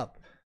booster up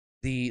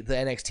the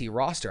NXT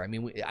roster. I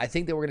mean, I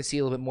think that we're going to see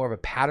a little bit more of a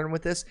pattern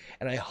with this,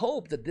 and I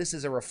hope that this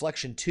is a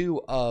reflection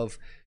too of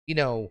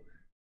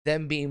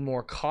them being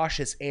more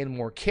cautious and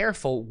more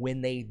careful when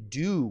they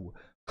do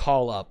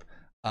call up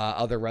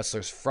other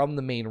wrestlers from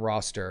the main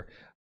roster.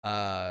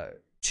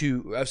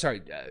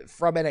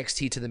 From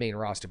NXT to the main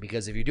roster,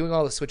 because if you're doing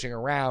all the switching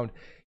around,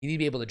 you need to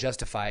be able to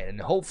justify it. And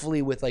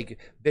hopefully with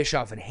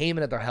Bischoff and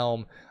Heyman at their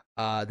helm,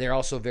 they're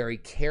also very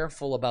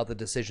careful about the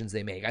decisions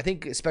they make. I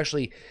think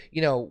especially,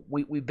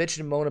 we bitch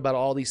and moan about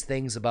all these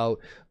things about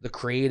the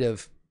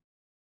creative,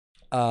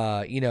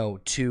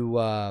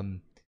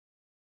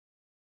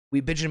 we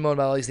bitch and moan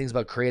about all these things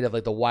about creative,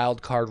 like the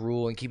wild card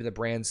rule and keeping the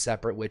brands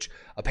separate, which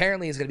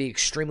apparently is going to be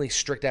extremely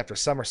strict after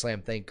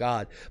SummerSlam, thank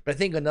God. But I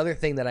think another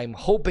thing that I'm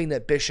hoping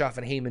that Bischoff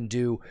and Heyman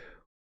do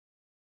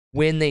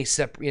when they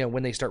start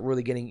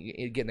really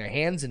getting their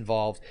hands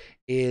involved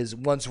is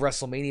once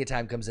WrestleMania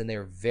time comes in,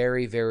 they're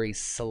very, very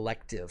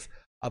selective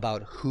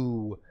about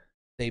who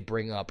they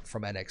bring up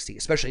from NXT,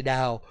 especially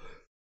now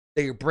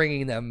that you're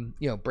bringing them,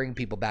 bringing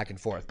people back and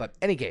forth. But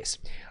any case,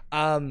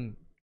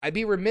 I'd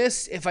be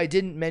remiss if I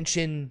didn't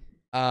mention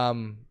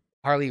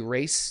Harley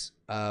Race,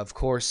 of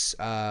course.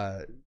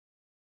 Harley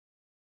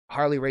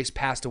Race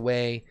passed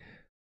away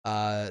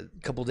a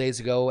couple days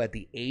ago at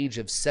the age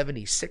of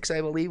 76,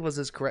 I believe was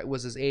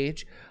his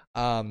age.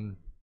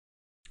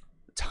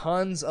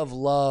 Tons of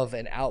love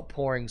and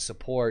outpouring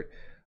support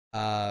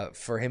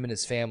for him and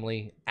his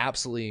family.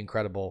 Absolutely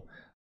incredible.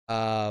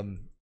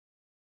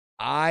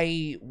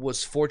 I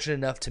was fortunate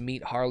enough to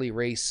meet Harley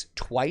Race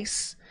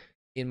twice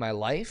in my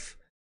life.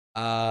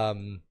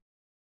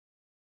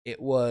 It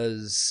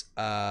was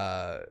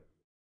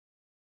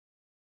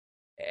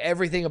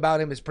everything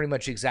about him is pretty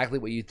much exactly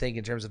what you'd think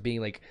in terms of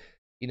being like,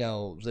 you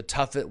know,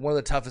 one of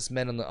the toughest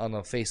men on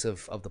the face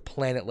of the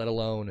planet, let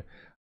alone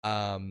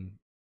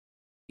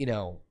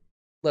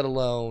let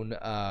alone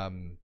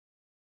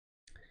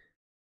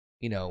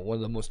one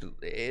of the most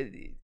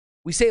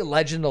we say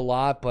legend a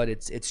lot, but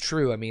it's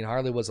true. I mean,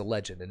 Harley was a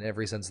legend in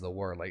every sense of the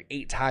word. Like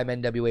 8-time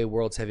NWA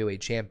World's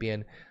Heavyweight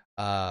Champion,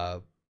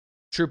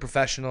 true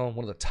professional,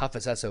 one of the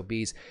toughest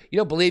SOBs. You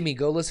don't believe me?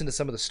 Go listen to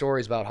some of the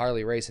stories about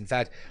Harley Race. In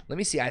fact, let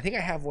me see. I think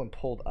I have one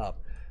pulled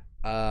up.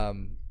 Let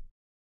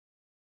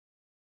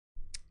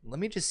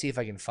me just see if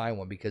I can find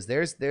one, because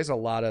there's a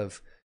lot of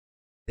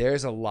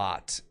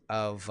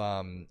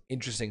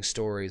interesting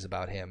stories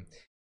about him.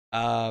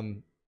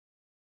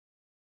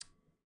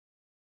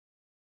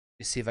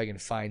 Let's see if I can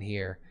find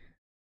here.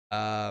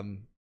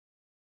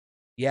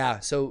 Yeah,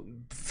 so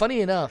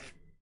funny enough,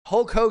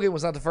 Hulk Hogan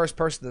was not the first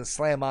person to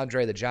slam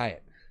Andre the Giant.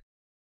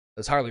 It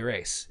was Harley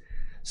Race.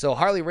 So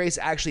Harley Race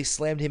actually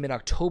slammed him in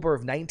October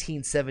of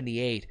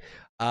 1978.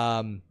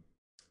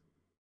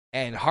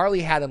 And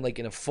Harley had him like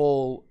in a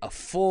full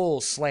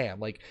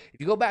slam. Like if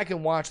you go back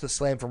and watch the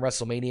slam from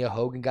WrestleMania,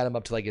 Hogan got him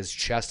up to like his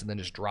chest and then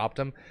just dropped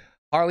him.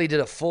 Harley did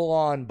a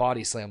full-on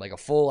body slam, like a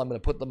full, I'm going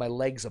to put my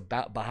legs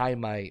about behind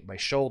my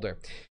shoulder.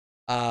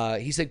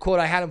 He said, quote,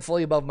 "I had him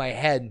fully above my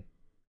head.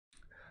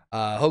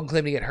 Hogan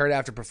claimed to get hurt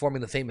after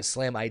performing the famous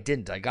slam. I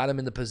didn't. I got him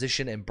in the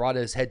position and brought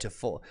his head to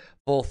full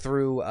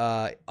through,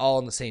 all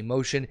in the same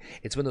motion.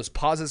 It's when those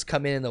pauses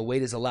come in and the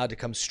weight is allowed to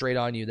come straight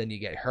on you, then you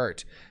get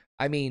hurt."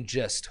 I mean,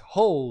 just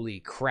holy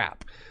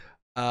crap.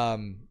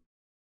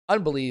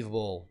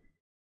 Unbelievable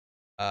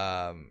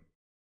tough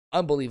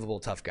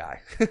guy.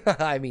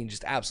 I mean,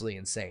 just absolutely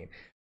insane.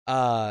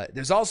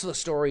 There's also the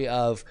story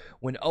of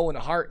when Owen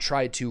Hart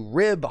tried to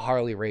rib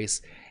Harley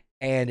Race,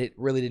 and it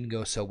really didn't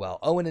go so well.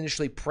 Owen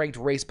initially pranked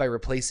Race by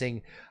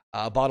replacing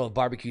a bottle of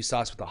barbecue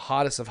sauce with the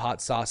hottest of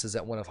hot sauces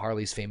at one of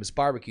Harley's famous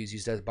barbecues. He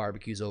used to have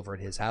barbecues over at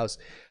his house.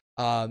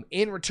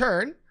 In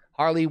return,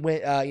 Harley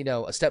went,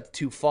 a step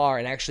too far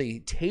and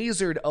actually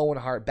tasered Owen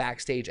Hart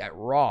backstage at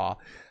Raw.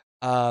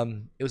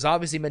 It was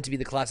obviously meant to be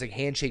the classic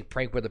handshake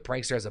prank where the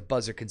prankster has a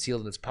buzzer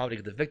concealed in his palm to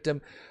get the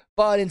victim,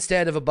 but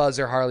instead of a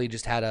buzzer, Harley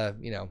just had a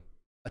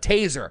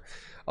taser.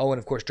 Owen,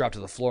 of course, dropped to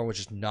the floor and was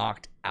just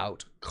knocked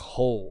out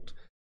cold.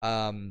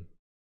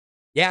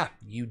 Yeah,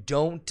 you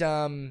don't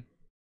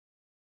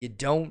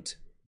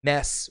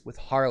mess with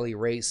Harley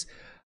Race.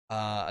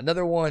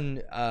 Another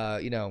one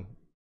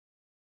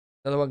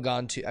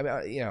gone to.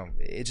 I mean,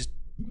 it's just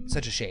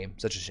such a shame.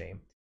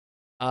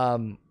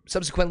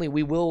 Subsequently,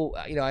 we will,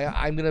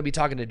 I'm going to be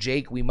talking to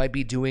Jake. We might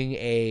be doing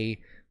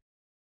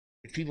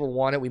if people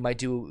want it, we might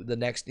do the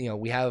next,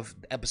 we have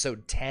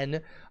episode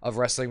 10 of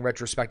Wrestling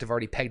Retrospective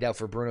already pegged out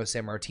for Bruno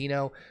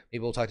Sammartino.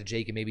 Maybe we'll talk to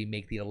Jake and maybe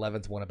make the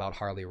 11th one about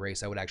Harley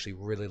Race. I would actually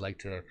really like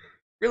to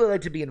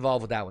be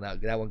involved with that one.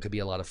 That one could be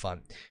a lot of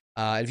fun.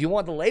 If you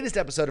want the latest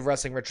episode of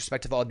Wrestling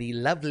Retrospective on the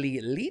lovely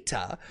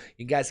Lita,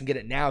 you guys can get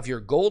it now if you're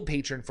a gold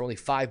patron for only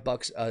 $5,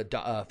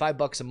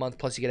 $5 a month.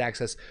 Plus, you get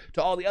access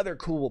to all the other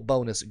cool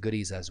bonus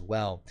goodies as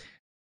well.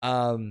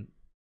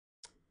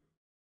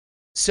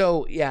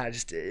 So yeah,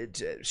 just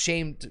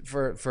shame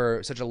for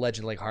such a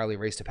legend like Harley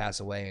Race to pass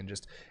away, and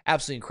just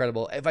absolutely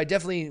incredible. If I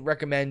definitely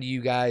recommend you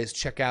guys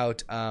check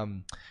out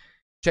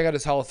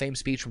his Hall of Fame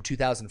speech from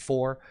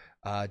 2004.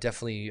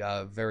 Definitely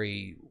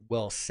very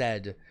well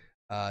said.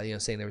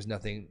 Saying there was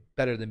nothing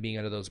better than being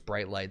under those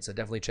bright lights. So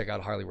definitely check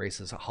out Harley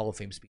Race's Hall of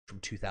Fame speech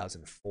from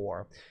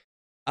 2004.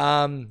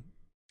 All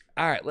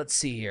right, let's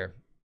see here.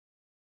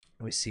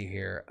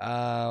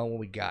 What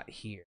we got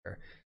here.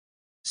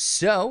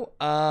 So,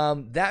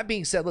 that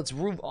being said, let's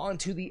move on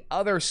to the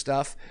other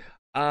stuff.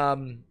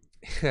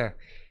 AEW,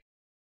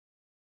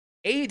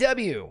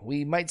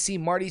 we might see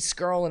Marty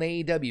Scurll in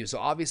AEW. So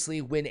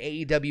obviously when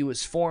AEW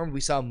was formed,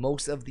 we saw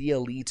most of the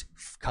elite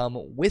come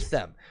with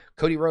them.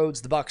 Cody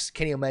Rhodes, the Bucks,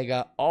 Kenny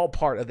Omega, all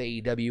part of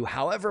AEW.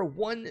 However,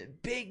 one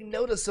big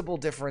noticeable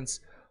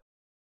difference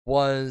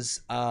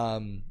was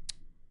Marty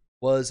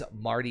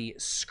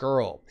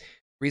Scurll.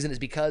 Reason is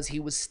because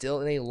he was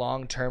still in a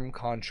long-term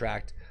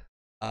contract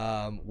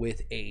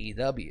with Ring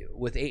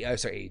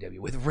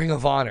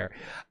of Honor,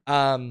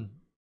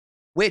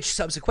 which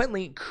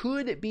subsequently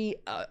could be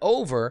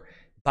over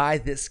by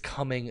this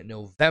coming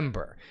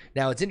November.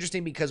 Now, it's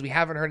interesting because we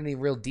haven't heard any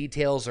real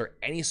details or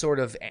any sort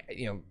of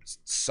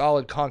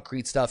solid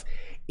concrete stuff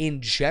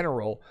in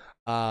general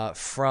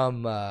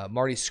from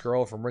Marty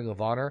Scurll from Ring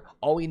of Honor.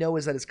 All we know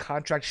is that his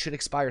contract should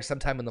expire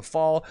sometime in the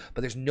fall,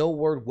 but there's no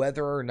word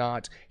whether or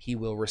not he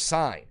will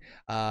resign.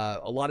 A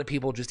lot of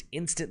people just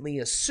instantly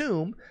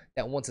assume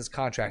that once his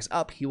contract's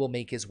up, he will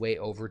make his way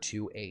over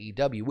to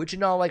AEW, which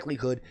in all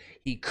likelihood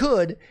he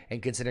could,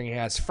 and considering he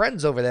has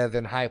friends over there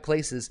in high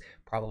places,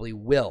 probably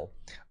will.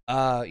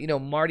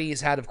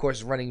 Marty's had, of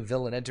course, running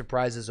Villain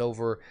Enterprises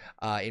over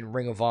in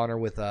Ring of Honor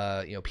with,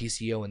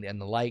 PCO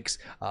and the likes.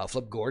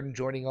 Flip Gordon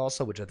joining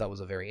also, which I thought was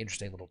a very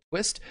interesting little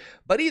twist.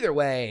 But either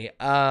way,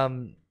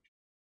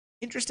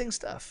 interesting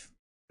stuff.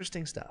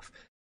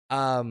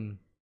 Yeah,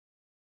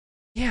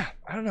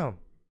 I don't know.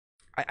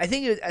 I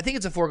think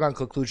it's a foregone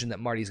conclusion that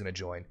Marty's going to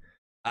join.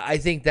 I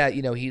think that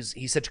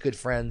he's such good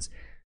friends.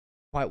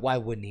 Why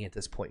wouldn't he at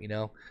this point?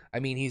 I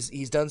mean,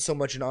 he's done so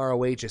much in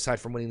ROH aside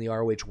from winning the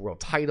ROH World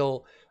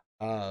Title,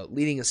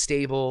 leading a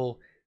stable.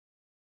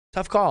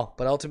 Tough call,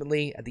 but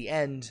ultimately at the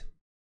end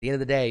of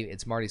the day,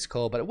 it's Marty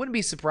Scurll. But I wouldn't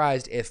be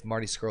surprised if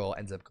Marty Scurll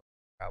ends up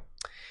going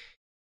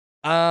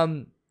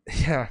out.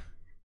 Yeah,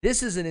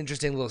 this is an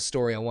interesting little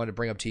story I wanted to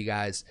bring up to you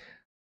guys.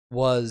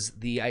 Was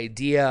the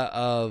idea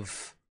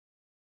of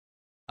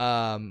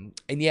and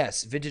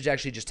yes, Vintage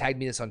actually just tagged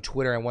me this on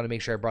Twitter. I want to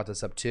make sure I brought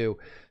this up too.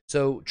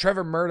 So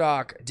Trevor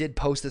Murdoch did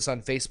post this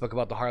on Facebook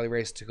about the Harley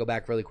race. To go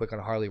back really quick on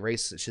a Harley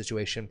race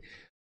situation,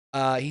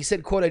 he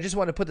said, quote, "I just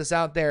want to put this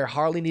out there.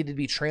 Harley needed to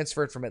be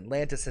transferred from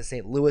Atlanta to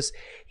St. Louis.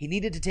 He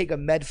needed to take a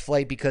med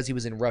flight because he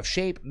was in rough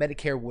shape.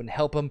 Medicare wouldn't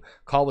help him.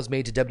 Call was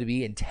made to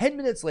WWE, and 10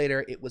 minutes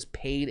later, it was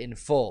paid in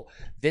full.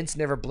 Vince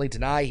never blinked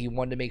an eye. He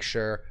wanted to make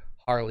sure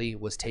Harley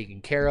was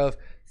taken care of.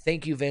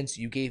 Thank you, Vince.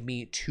 You gave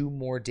me 2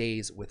 more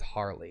days with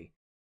Harley,"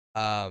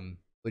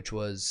 which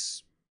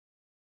was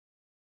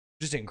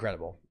just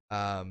incredible.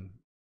 Wow.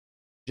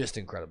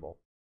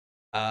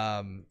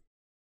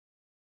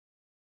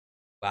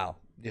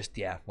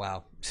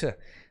 Wow.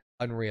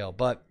 Unreal.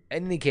 But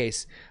in any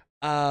case,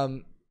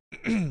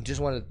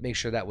 just wanted to make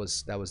sure that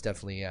was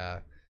definitely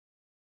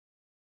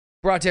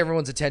brought to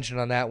everyone's attention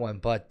on that one.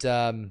 But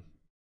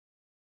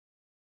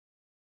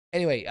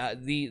anyway,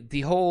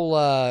 the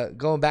whole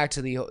going back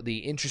to the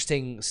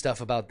interesting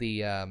stuff about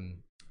WWE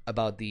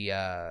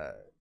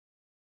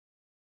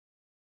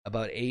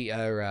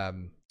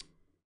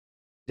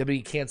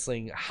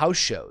canceling house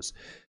shows.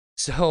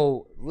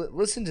 So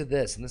listen to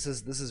this, and this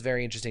is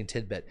very interesting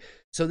tidbit.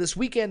 So this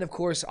weekend, of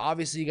course,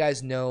 obviously you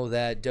guys know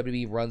that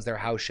WWE runs their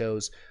house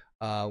shows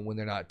when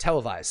they're not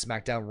televised.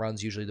 SmackDown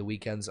runs usually the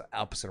weekends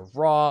opposite of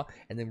Raw,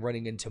 and then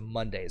running into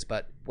Mondays.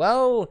 But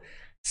well,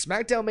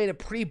 SmackDown made a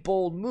pretty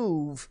bold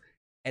move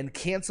and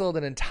canceled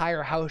an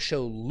entire house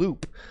show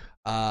loop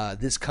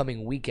this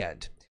coming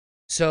weekend.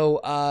 So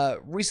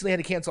recently had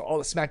to cancel all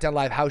the SmackDown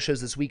Live house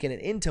shows this weekend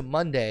and into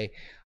Monday.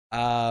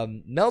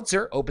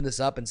 Meltzer opened this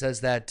up and says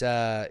that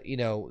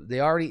they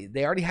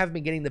already haven't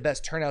been getting the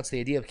best turnouts. The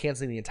idea of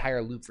canceling the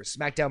entire loop for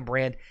SmackDown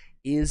brand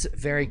is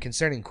very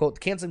concerning. Quote,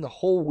 canceling the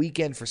whole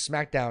weekend for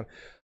SmackDown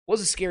was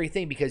a scary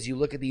thing because you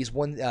look at these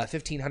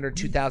 1,500,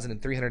 2,000,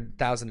 and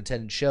 300,000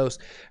 attended shows,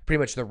 pretty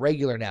much the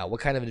regular now. What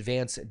kind of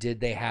advance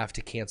did they have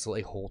to cancel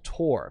a whole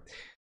tour?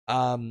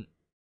 I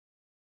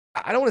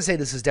don't want to say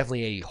this is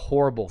definitely a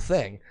horrible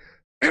thing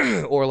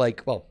or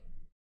like, well,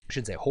 I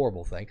shouldn't say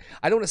horrible thing.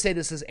 I don't want to say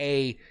this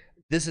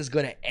is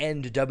going to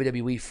end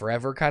WWE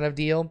forever kind of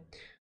deal.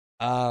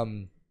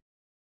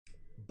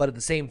 But at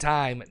the same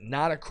time,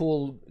 not a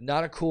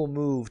cool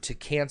move to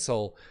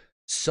cancel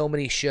so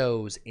many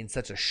shows in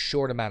such a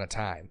short amount of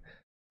time.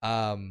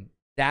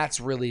 That's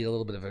really a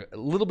little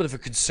bit of a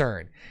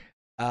concern.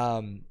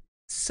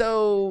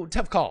 So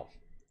tough call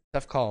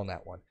on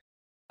that one.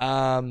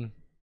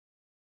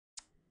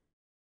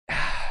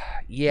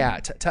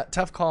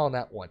 Tough call on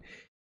that one.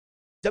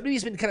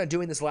 WWE's been kind of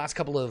doing this last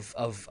couple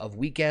of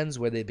weekends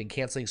where they've been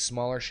canceling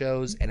smaller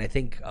shows, and I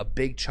think a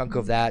big chunk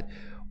of that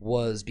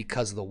was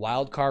because of the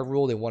wild card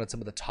rule. They wanted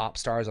some of the top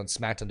stars on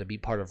SmackDown to be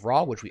part of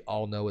Raw, which we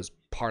all know is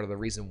part of the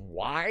reason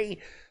why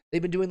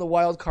they've been doing the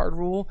wild card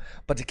rule.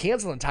 But to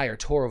cancel an entire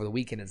tour over the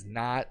weekend is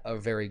not a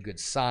very good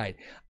sign.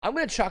 I'm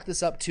going to chalk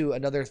this up to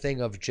another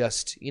thing of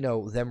just,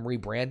 them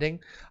rebranding.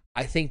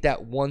 I think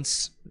that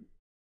once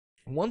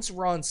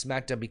Raw and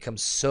SmackDown become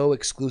so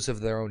exclusive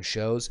of their own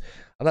shows,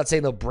 I'm not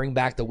saying they'll bring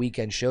back the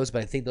weekend shows,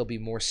 but I think they'll be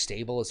more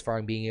stable as far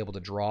as being able to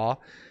draw.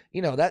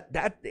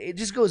 That it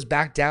just goes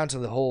back down to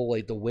the whole,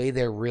 like, the way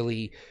they're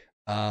really,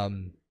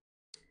 the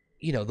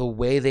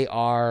way they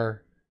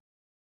are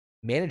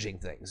managing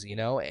things,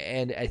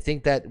 and I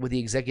think that with the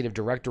executive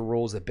director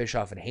roles that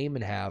Bischoff and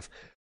Heyman have,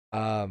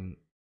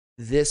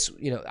 this,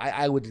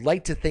 I would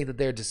like to think that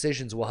their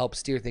decisions will help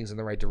steer things in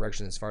the right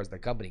direction as far as the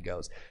company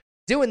goes.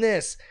 Doing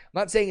this,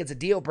 I'm not saying it's a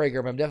deal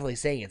breaker, but I'm definitely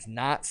saying it's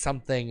not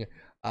something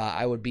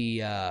I would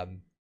be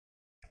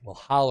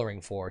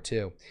hollering for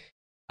too.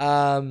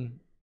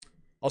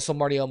 Also,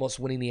 Marty almost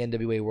winning the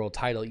NWA World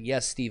Title.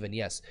 Yes, Steven,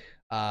 yes.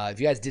 If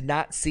you guys did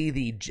not see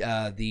the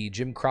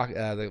Jim Crockett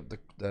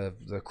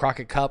the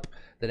Crockett Cup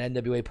that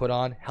NWA put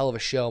on, hell of a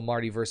show.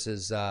 Marty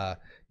versus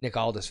Nick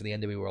Aldis for the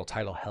NWA World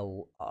Title,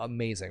 hell,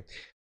 amazing.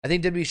 I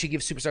think WWE should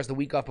give superstars the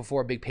week off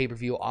before a big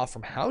pay-per-view off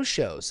from house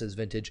shows, says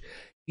Vintage.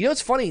 You know,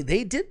 it's funny.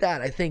 They did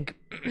that, I think.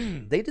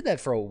 They did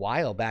that for a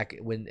while back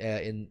when,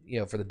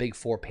 for the big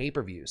 4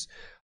 pay-per-views.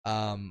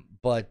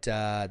 But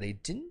they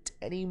didn't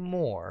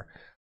anymore.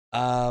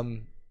 But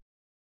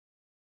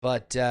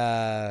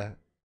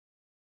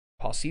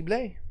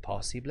possible.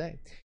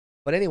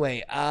 But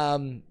anyway, let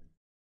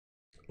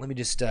me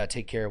just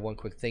take care of one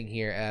quick thing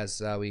here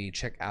as we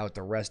check out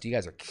the rest. You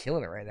guys are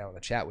killing it right now in the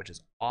chat, which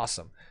is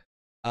awesome.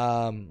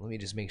 Let me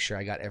just make sure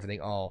I got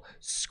everything all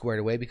squared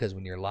away, because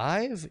when you're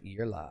live,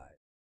 you're live.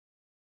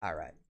 All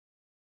right.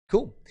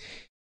 Cool.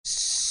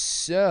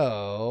 So,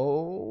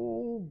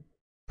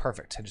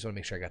 perfect. I just want to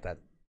make sure I got that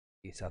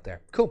piece out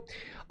there. Cool.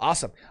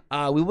 Awesome.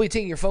 We will be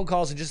taking your phone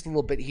calls in just a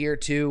little bit here,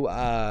 too,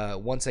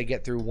 once I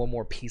get through one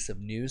more piece of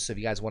news. So if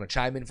you guys want to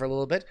chime in for a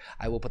little bit,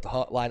 I will put the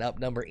hotline up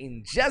number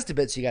in just a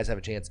bit so you guys have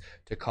a chance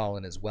to call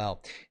in as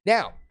well.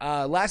 Now,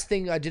 last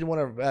thing I did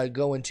want to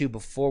go into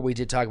before we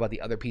did talk about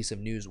the other piece of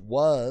news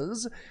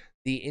was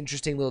the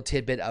interesting little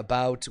tidbit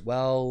about,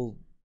 well,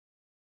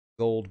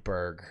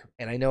 Goldberg.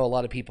 And I know a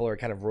lot of people are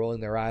kind of rolling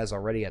their eyes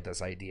already at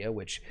this idea,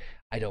 which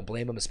I don't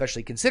blame them,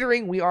 especially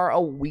considering we are a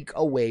week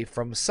away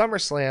from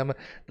Summerslam,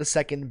 the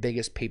second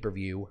biggest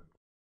pay-per-view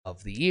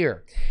of the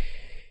year.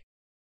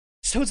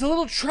 So it's a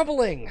little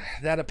troubling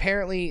that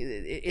apparently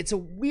it's a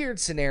weird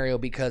scenario,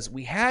 because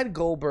we had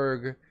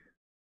Goldberg.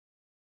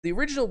 The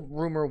original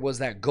rumor was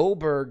that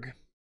Goldberg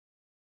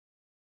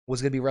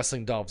was going to be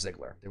wrestling Dolph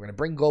Ziggler. They were going to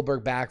bring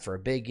Goldberg back for a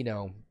big,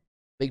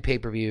 big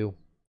pay-per-view,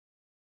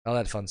 all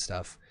that fun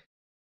stuff.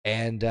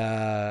 And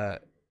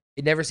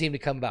it never seemed to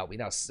come about. We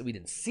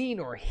didn't see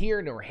nor hear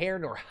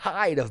nor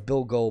hide of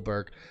Bill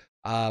Goldberg,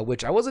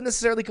 which I wasn't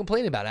necessarily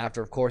complaining about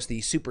after, of course,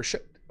 the Super Show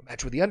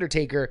match with The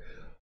Undertaker,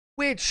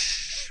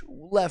 which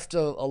left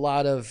a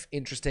lot of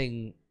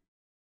interesting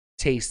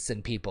tastes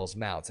in people's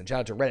mouths. And shout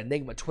out to Red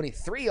Enigma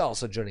 23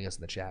 also joining us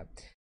in the chat.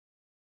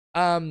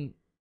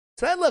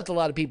 So that left a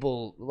lot of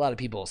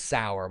people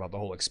sour about the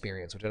whole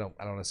experience, which I don't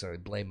necessarily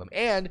blame them.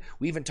 And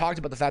we even talked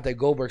about the fact that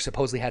Goldberg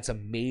supposedly had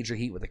some major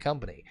heat with the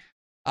company.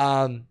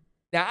 Now,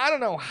 I don't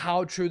know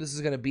how true this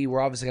is going to be.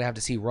 We're obviously going to have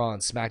to see Raw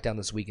and SmackDown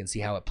this week and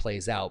see how it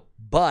plays out.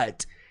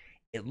 But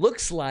it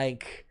looks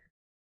like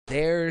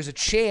there's a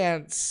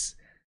chance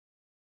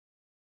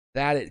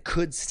that it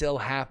could still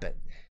happen,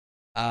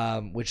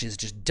 which is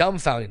just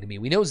dumbfounding to me.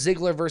 We know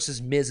Ziggler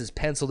versus Miz is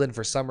penciled in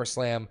for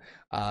SummerSlam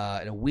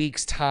in a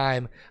week's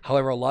time.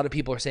 However, a lot of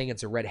people are saying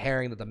it's a red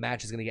herring, that the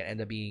match is going to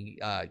end up being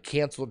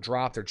canceled,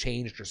 dropped, or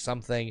changed or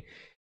something.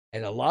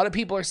 And a lot of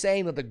people are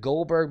saying that the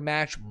Goldberg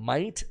match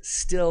might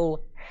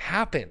still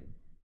happen,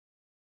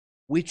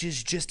 which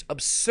is just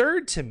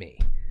absurd to me.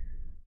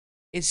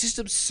 It's just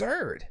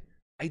absurd.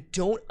 I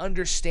don't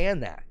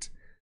understand that.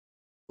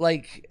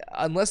 Like,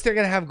 unless they're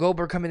going to have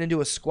Goldberg coming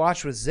into a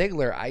squash with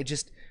Ziggler,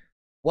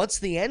 what's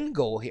the end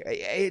goal here?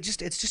 It's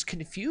just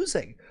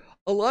confusing.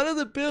 A lot of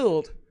the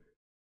build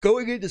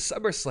going into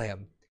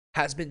SummerSlam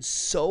has been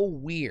so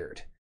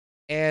weird.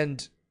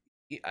 And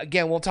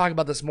again, we'll talk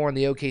about this more in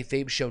the OK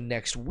Fabe show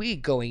next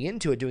week, going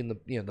into it, doing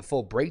the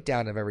full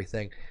breakdown of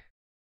everything.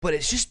 But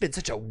it's just been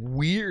such a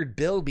weird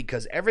build,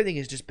 because everything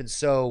has just been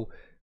so,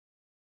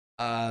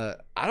 I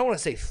don't want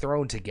to say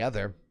thrown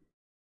together,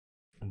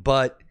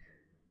 but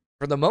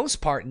for the most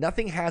part,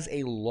 nothing has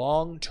a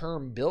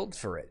long-term build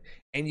for it.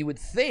 And you would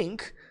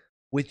think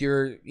with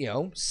your,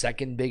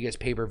 second biggest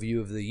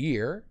pay-per-view of the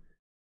year,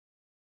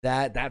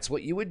 that that's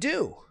what you would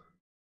do,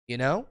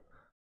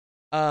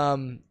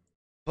 But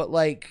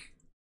like,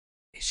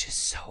 it's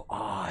just so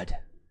odd.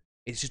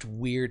 It's just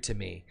weird to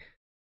me.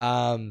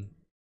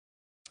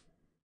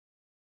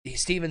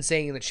 Steven's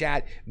saying in the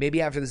chat,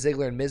 maybe after the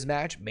Ziggler and Miz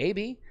match,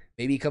 maybe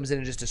he comes in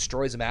and just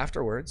destroys them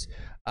afterwards.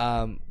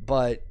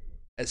 But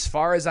as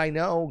far as I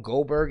know,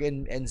 Goldberg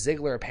and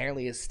Ziggler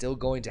apparently is still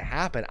going to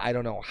happen. I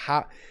don't know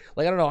how,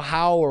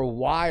 or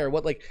why or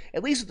what. Like,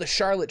 at least with the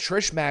Charlotte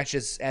Trish match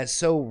is as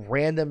so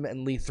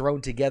randomly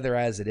thrown together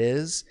as it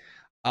is.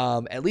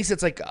 At least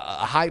it's like a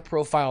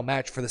high-profile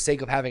match for the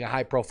sake of having a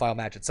high-profile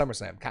match at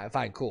SummerSlam. Kind of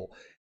fine, cool.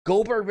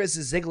 Goldberg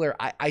versus Ziggler,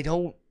 I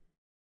don't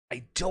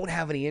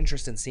have any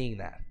interest in seeing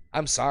that.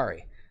 I'm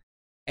sorry,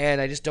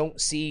 and I just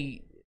don't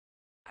see.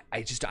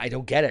 I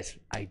don't get it.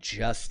 I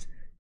just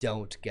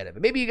don't get it.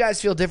 But maybe you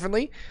guys feel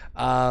differently.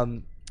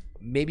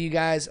 Maybe you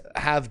guys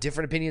have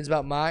different opinions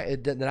about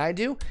than I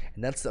do,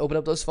 and that's to open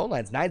up those phone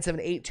lines.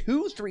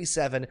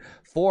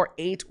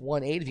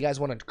 978-237-4818. If you guys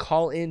want to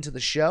call into the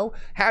show,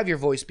 have your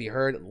voice be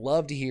heard.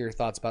 Love to hear your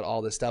thoughts about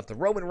all this stuff. The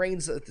Roman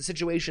Reigns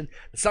situation,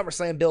 the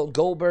SummerSlam build,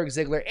 Goldberg,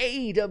 Ziggler,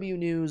 AEW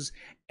news,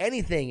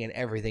 anything and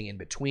everything in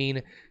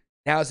between.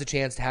 Now is the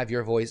chance to have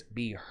your voice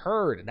be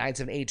heard.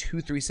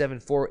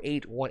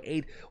 978-237-4818.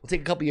 We'll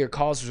take a couple of your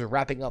calls as we're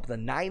wrapping up the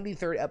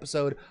 93rd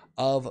episode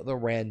of the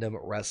Random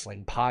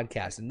Wrestling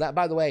Podcast. And that,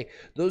 by the way,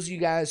 those of you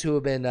guys who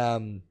have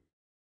been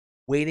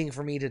waiting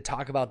for me to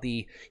talk about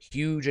the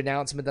huge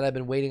announcement that I've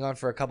been waiting on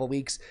for a couple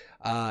weeks,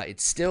 I'm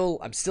still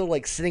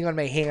like sitting on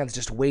my hands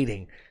just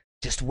waiting.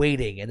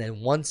 And then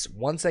once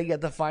I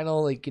get the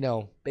final,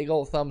 big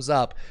old thumbs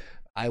up,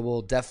 I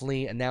will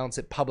definitely announce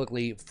it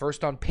publicly,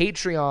 first on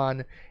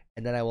Patreon,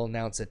 and then I will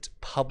announce it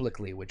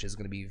publicly, which is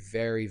going to be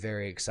very,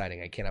 very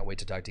exciting. I cannot wait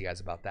to talk to you guys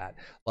about that.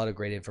 A lot of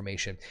great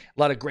information, a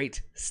lot of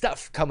great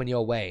stuff coming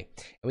your way.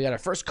 And we got our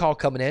first call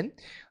coming in,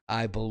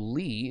 I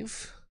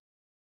believe.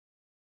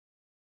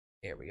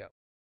 Here we go.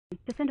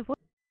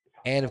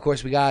 And, of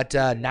course, we got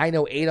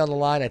 908 on the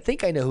line. I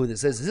think I know who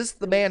this is. Is this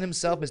the man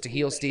himself, Mr.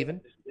 Heel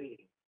Steven?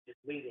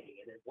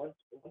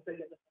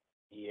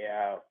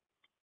 Yeah,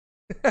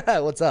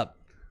 What's up?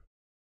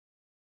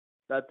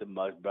 nothing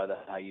much, brother.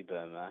 How you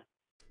been, man?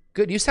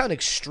 Good. You sound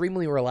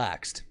extremely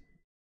relaxed.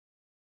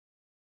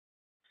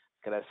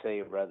 Can I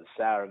say, brother,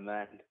 sour,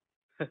 man?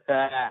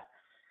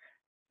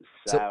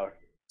 Sour.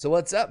 So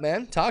what's up,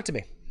 man? Talk to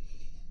me.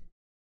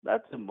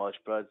 Nothing much,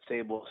 bro.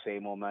 Same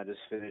old, man. Just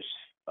finished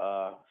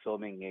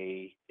filming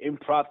a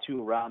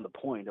impromptu around the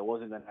point. I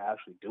wasn't gonna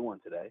actually do one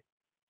today.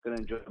 Gonna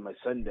enjoy my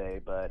Sunday,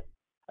 but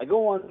I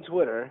go on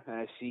Twitter and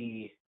I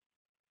see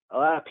a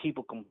lot of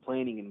people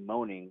complaining and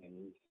moaning,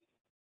 and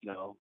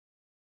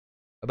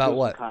About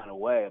what? kind of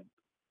way.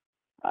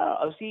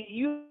 I see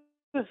you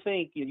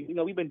think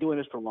we've been doing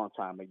this for a long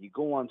time. Like, you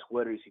go on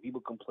Twitter, you see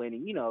people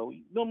complaining.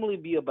 Normally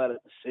be about a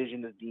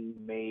decision that's being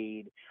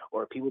made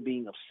or people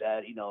being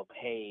upset.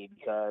 Hey,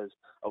 because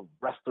a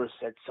wrestler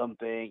said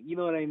something. You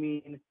know what I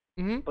mean?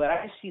 Mm-hmm. But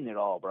I've seen it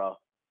all, bro.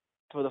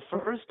 For the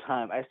first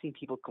time, I've seen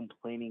people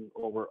complaining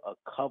over a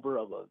cover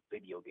of a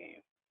video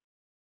game.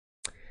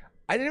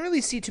 I didn't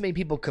really see too many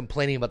people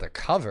complaining about the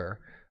cover.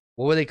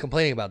 What were they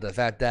complaining about? The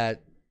fact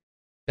that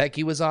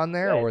Becky was on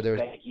there, or there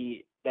was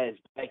That is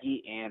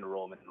Becky and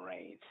Roman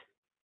Reigns.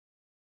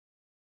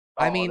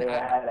 I mean, they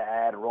had to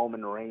add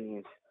Roman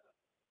Reigns.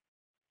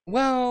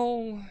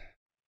 Well,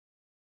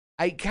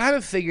 I kind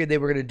of figured they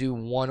were going to do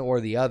one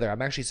or the other.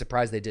 I'm actually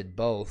surprised they did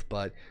both,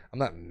 but I'm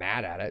not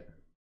mad at it.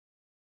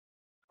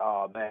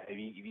 Oh, man, if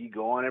you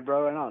go on it,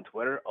 bro, right now on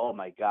Twitter, oh,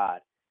 my God.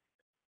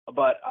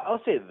 But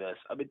I'll say this.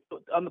 I mean,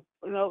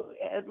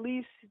 at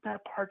least it's not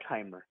a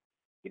part-timer.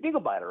 You think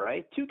about it,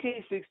 right?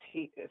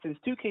 2K16, since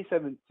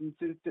 2K7,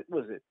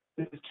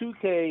 since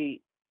 2K,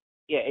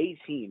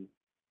 18,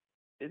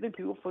 there's been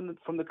people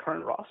from the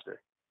current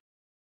roster.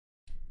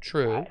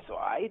 True. So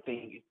I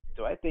think,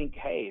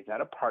 hey, it's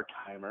not a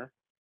part-timer.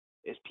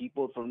 It's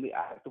people from the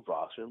active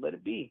roster. Let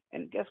it be.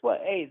 And guess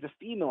what? Hey, it's a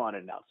female on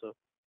it now. So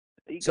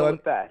there you go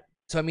with that.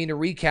 So, I mean, to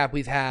recap,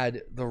 we've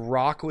had The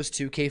Rock was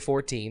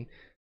 2K14,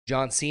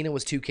 John Cena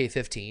was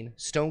 2K15,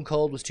 Stone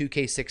Cold was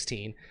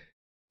 2K16,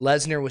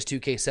 Lesnar was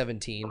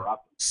 2K17,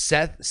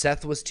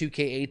 Seth was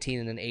 2K18,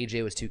 and then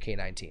AJ was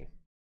 2K19.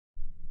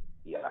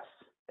 Yes.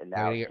 And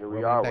now here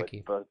we are with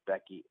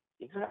Becky.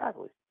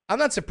 Exactly. I'm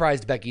not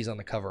surprised Becky's on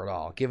the cover at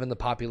all, given the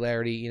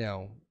popularity,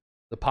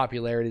 the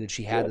popularity that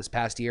she had this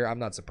past year. I'm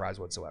not surprised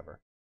whatsoever.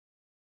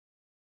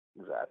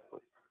 Exactly.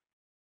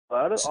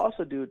 But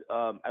also, dude,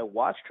 I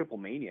watched Triple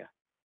Mania.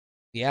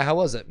 Yeah, how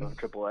was it? On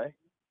AAA.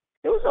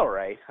 It was all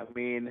right. I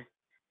mean,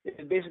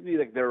 it's basically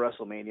like their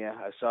WrestleMania.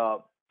 I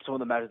saw some of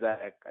the matches that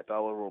I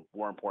thought were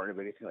more important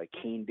of anything. Like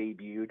Kane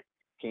debuted.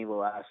 Kane will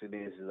last in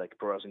his like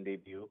pro wrestling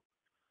debut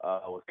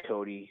with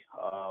Cody.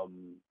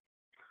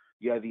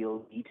 You have the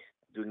Elite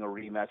doing a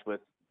rematch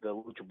with the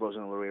Lucha Bros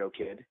and the Laredo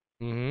Kid.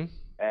 Mm-hmm.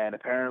 And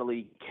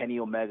apparently Kenny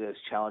Omega is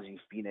challenging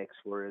Phoenix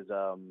for his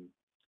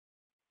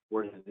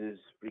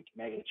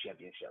Mega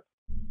Championship.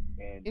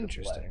 And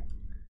Interesting.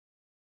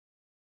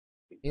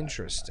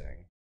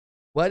 Interesting.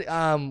 What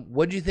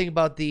do you think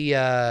about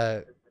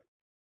the?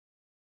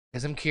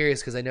 Because I'm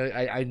curious, because I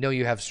know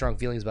you have strong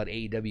feelings about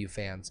AEW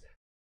fans.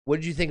 What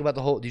did you think about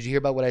the whole? Did you hear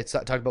about what I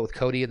talked about with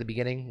Cody at the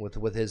beginning,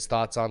 with his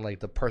thoughts on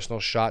like the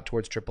personal shot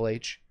towards Triple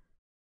H?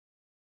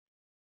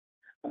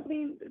 I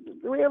mean,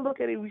 the way I look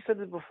at it, we said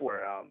this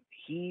before.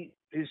 He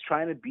is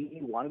trying to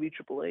want to be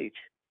Triple H.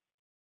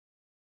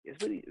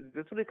 That's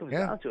what it comes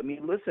down to. I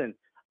mean, listen,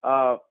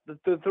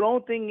 the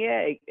throne thing,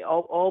 yeah,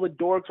 all the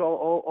dorks,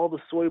 all the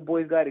soy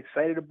boys got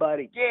excited about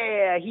it.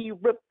 Yeah, he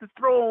ripped the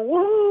throne,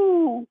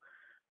 woohoo!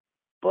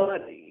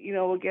 But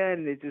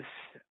again, it just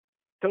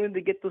something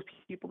to get those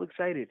people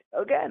excited.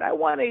 Again, I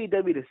want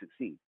AEW to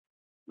succeed.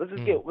 Let's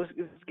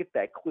just get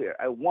that clear.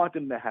 I want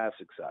them to have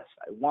success.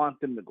 I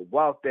want them to go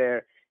out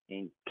there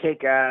and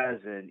kick ass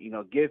and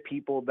give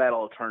people that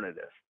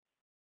alternative.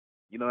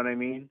 You know what I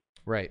mean?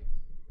 Right.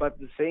 But at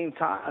the same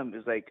time,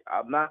 it's like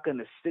I'm not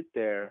gonna sit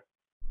there.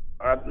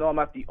 Or no, I'm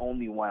not the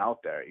only one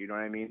out there. You know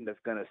what I mean? That's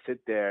gonna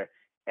sit there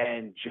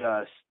and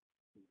just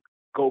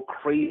go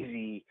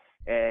crazy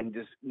and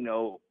just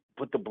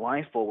put the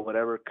blindfold,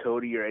 whatever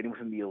Cody or anyone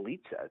from the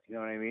Elite says. You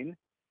know what I mean?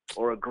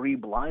 Or agree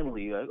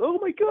blindly, like, oh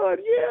my God,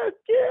 yeah,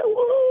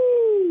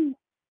 woo!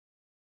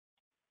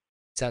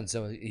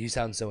 You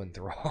sound so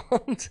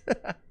enthralled.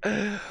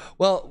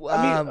 Well,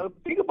 I mean,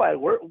 think about it.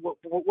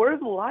 Where's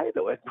the lie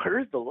though?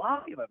 Where's the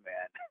lie, my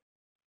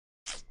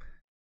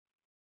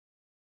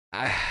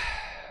man?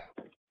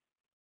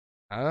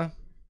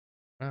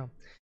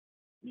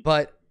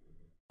 But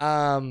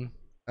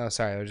oh,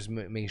 sorry, I was just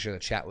making sure the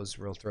chat was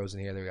real throws in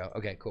here. There we go.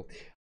 Okay, cool.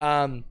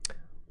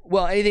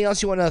 Well, anything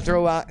else you want to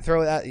throw out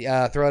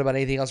about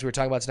anything else we were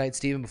talking about tonight,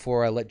 Steven,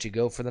 before I let you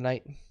go for the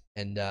night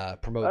and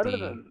promote Other the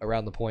than,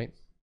 Around the Point?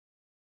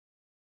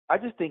 I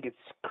just think it's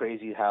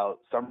crazy how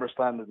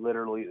SummerSlam is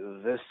literally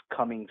this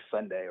coming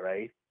Sunday,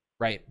 right?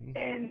 Right.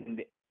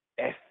 And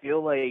I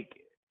feel like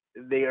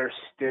they are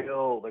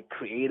still, like,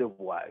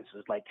 creative-wise,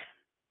 it's like,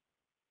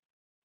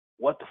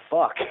 what the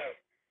fuck?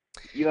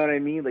 You know what I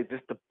mean? Like,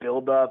 just the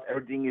build-up,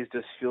 everything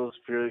just feels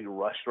fairly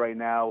rushed right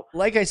now.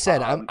 Like I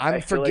said,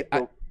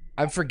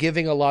 I'm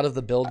forgiving a lot of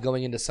the build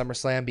going into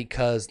SummerSlam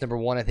because number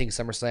one, I think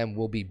SummerSlam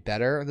will be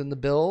better than the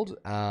build.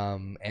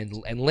 And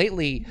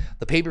lately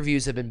the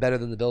pay-per-views have been better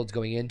than the builds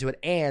going into it,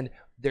 and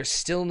they're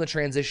still in the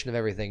transition of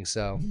everything.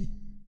 So,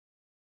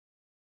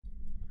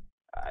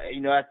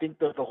 I think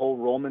that the whole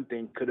Roman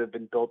thing could have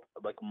been built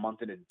like a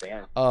month in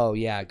advance. oh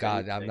yeah,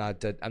 God, I'm not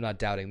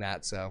doubting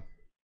that. So,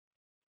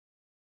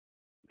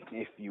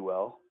 if you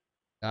will.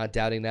 not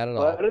doubting that at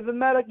But all. other than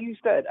that, like you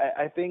said,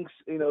 I think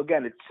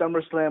again, it's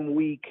SummerSlam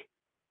week.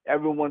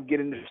 Everyone's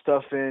getting their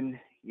stuff in.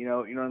 You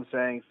know what I'm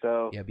saying?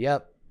 So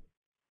Yep.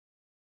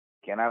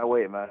 cannot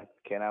wait, man.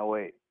 Cannot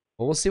wait.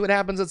 Well, we'll see what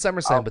happens at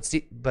SummerSlam.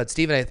 But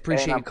Steven, I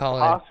appreciate you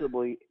calling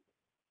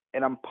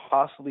in. I'm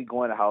possibly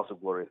going to House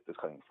of Glory this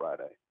coming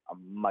Friday.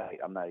 I'm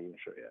not even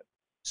sure yet.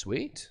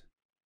 Sweet.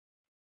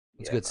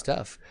 That's Yeah, good man.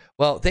 stuff.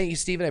 Well, thank you,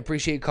 Steven. I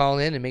appreciate you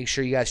calling in, and make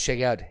sure you guys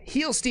check out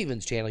Heel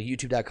Steven's channel,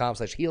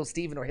 youtube.com/Heel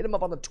Steven, or hit him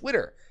up on the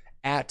Twitter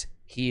at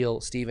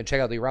Heel Steven.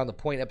 Check out the Around the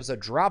Point episode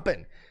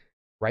dropping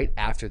right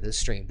after this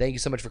stream. Thank you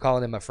so much for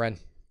calling in, my friend.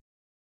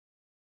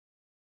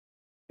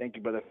 Thank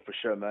you, brother, for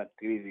sure, man.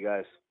 Take it easy,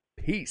 guys.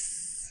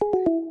 Peace.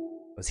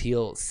 Was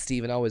Heel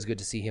Steven. Always good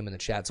to see him in the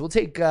chat. So we'll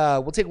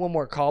take one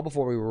more call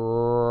before we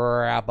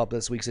wrap up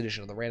this week's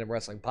edition of the Random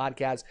Wrestling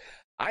Podcast.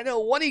 I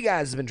know one of you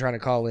guys has been trying to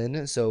call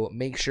in, so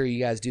make sure you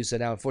guys do so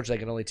now. Unfortunately, I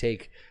can only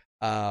take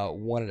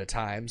one at a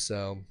time,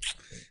 so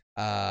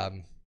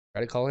try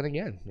to call in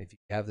again if you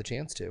have the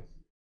chance to.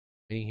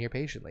 Waiting here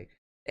patiently.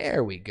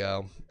 There we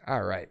go.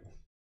 All right.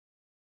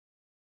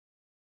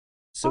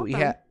 So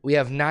Awesome. we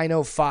have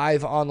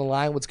 905 on the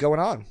line. What's going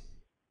on?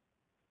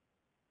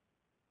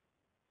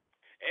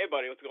 Hey,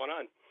 buddy, what's going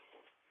on?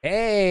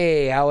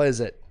 Hey, how is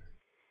it?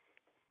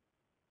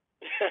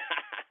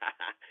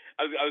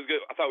 I was good.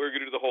 I thought we were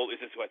going to do the whole "is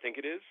this who I think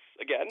it is"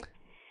 again.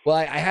 Well,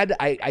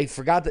 I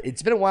forgot that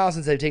it's been a while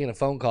since I've taken a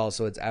phone call,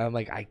 so I'm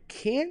like, I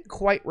can't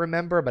quite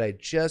remember, but I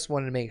just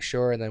wanted to make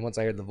sure. And then once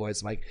I heard the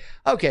voice, I'm like,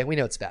 okay, we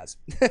know it's Spaz.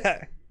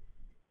 I've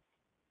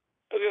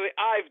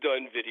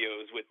done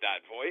videos with that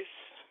voice.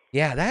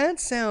 Yeah, that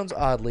sounds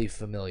oddly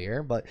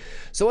familiar. But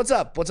so what's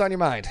up? What's on your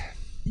mind?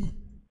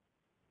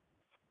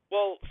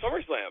 Well,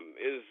 SummerSlam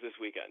is this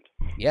weekend.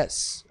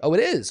 Yes. Oh, it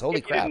is. Holy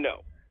If crap. You didn't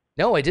know.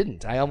 No, I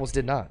didn't. I almost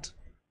did not.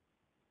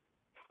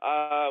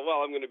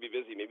 Well, I'm going to be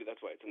busy. Maybe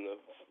that's why it's in the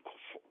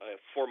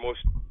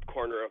foremost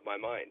corner of my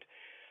mind.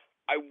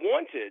 I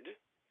wanted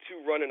to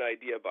run an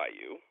idea by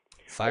you.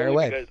 Fire only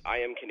away. Because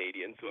I am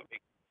Canadian, so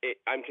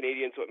I'm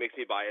Canadian, so it makes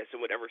me biased and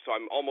whatever. So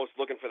I'm almost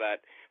looking for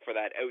that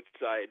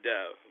outside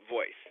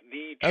voice.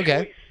 The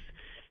choice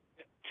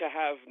to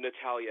have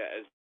Natalya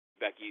as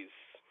Becky's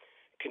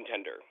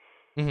contender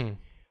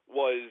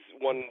was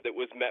one that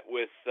was met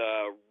with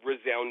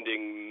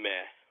resounding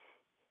meh.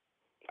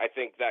 I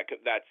think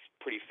that's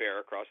pretty fair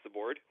across the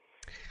board.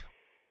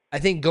 I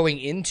think going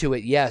into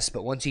it, yes,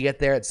 but once you get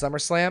there at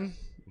SummerSlam,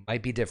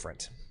 might be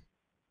different.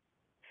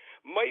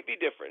 Might be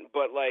different,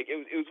 but like it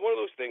was one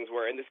of those things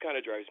where, and this kind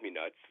of drives me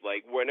nuts.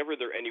 Like whenever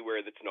they're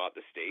anywhere that's not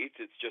the States,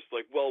 it's just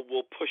like, well,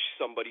 we'll push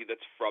somebody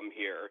that's from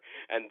here,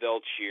 and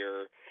they'll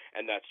cheer,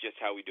 and that's just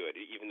how we do it.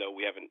 Even though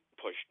we haven't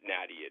pushed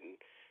Natty in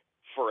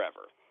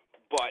forever.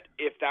 But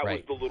if that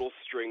was the little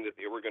string that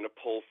they were going to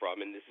pull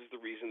from, and this is the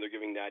reason they're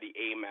giving Natty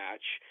a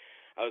match,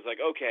 I was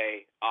like,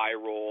 okay, eye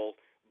roll,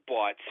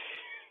 but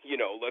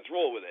let's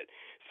roll with it.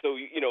 So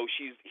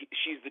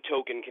she's the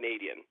token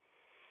Canadian,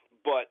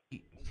 but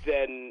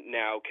then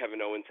now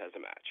Kevin Owens has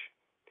a match.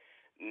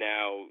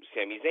 Now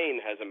Sami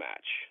Zayn has a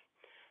match.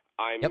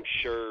 I'm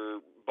sure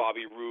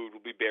Bobby Roode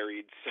will be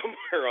buried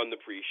somewhere on the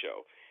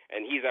pre-show.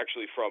 And he's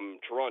actually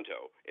from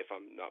Toronto, if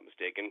I'm not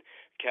mistaken.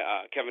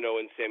 Kevin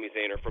Owens, Sami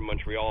Zayn are from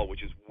Montreal,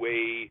 which is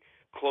way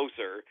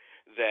closer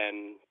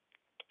than,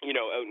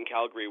 out in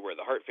Calgary where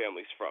the Hart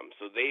family's from.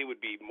 So they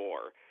would be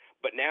more.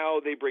 But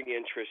now they bring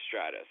in Trish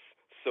Stratus.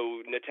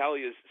 So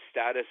Natalya's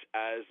status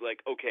as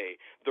like,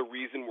 okay, the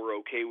reason we're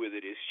okay with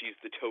it is she's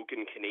the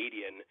token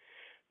Canadian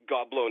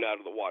got blown out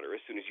of the water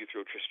as soon as you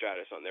throw Trish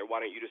Stratus on there. Why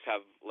don't you just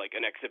have like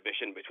an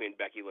exhibition between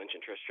Becky Lynch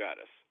and Trish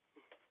Stratus?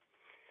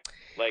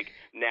 Like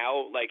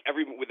now, like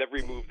with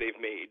every move they've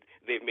made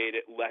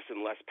it less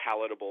and less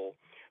palatable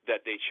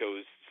that they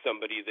chose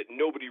somebody that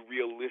nobody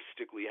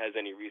realistically has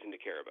any reason to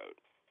care about.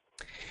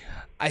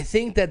 I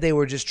think that they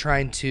were just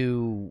trying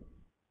to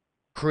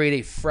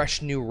create a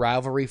fresh new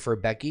rivalry for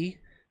Becky.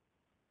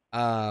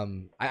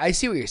 I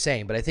see what you're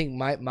saying, but I think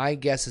my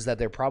guess is that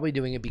they're probably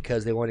doing it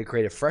because they want to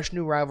create a fresh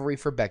new rivalry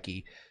for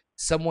Becky,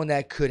 someone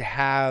that could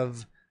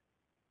have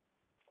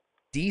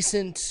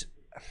decent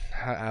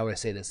how would I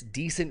say this,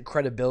 decent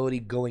credibility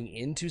going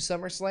into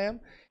SummerSlam,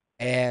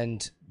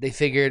 and they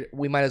figured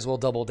we might as well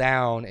double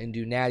down and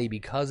do Natty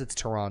because it's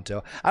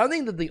Toronto. I don't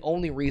think that the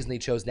only reason they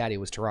chose Natty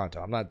was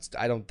Toronto.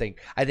 I think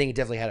it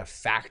definitely had a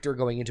factor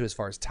going into as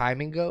far as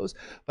timing goes,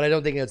 but I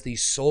don't think that's the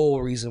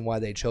sole reason why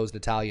they chose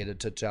Natalya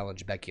to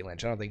challenge Becky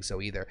Lynch. I don't think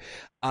so either.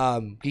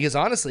 Because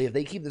honestly, if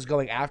they keep this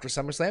going after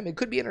SummerSlam, it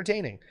could be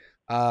entertaining.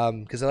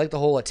 Because I like the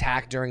whole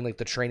attack during like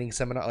the training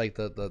seminar, like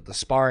the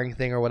sparring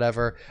thing or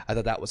whatever. I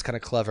thought that was kind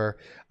of clever.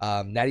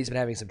 Natty's been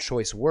having some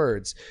choice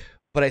words,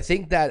 but I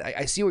think that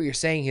I see what you're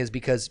saying is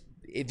because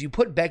if you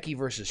put Becky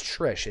versus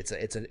Trish,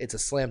 it's a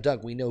slam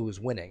dunk. We know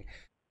who's winning.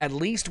 At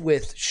least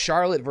with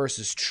Charlotte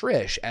versus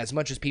Trish, as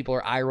much as people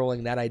are eye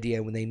rolling that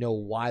idea when they know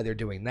why they're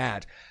doing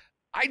that,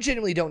 I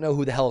genuinely don't know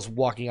who the hell is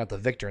walking out the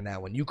victor in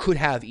that one. You could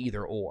have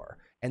either or.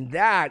 And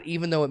that,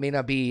 even though it may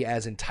not be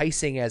as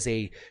enticing as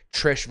a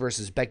Trish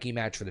versus Becky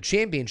match for the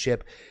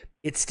championship,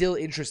 it still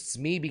interests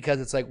me because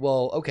it's like,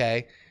 well,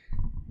 okay,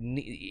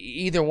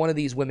 either one of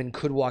these women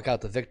could walk out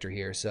the victor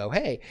here. So,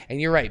 hey,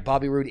 and you're right,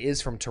 Bobby Roode is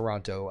from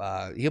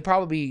Toronto. He'll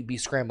probably be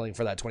scrambling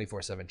for that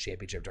 24/7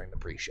 championship during the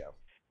pre-show.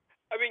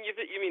 I mean,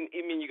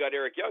 you mean you got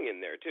Eric Young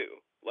in there too.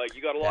 Like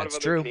you got a lot of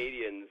other true.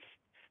 Canadians,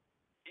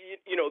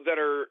 you know, that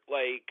are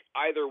like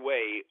either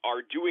way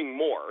are doing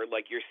more,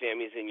 like your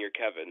Sammys and your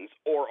Kevins,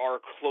 or are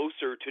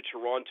closer to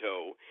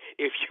Toronto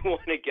if you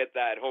want to get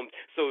that home.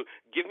 So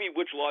give me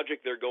which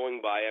logic they're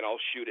going by, and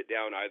I'll shoot it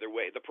down either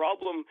way. The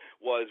problem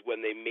was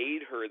when they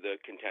made her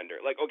the contender.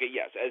 Like, okay,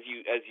 yes, as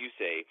you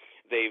say,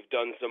 they've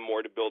done some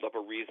more to build up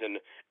a reason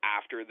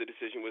after the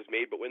decision was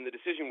made. But when the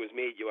decision was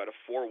made, you had a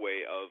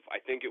four-way of, I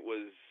think it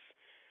was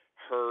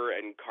her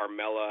and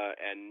Carmella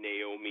and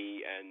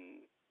Naomi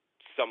and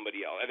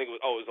somebody else. I think it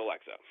was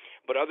Alexa.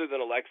 But other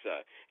than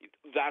Alexa,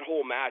 that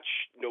whole match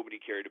nobody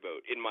cared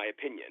about, in my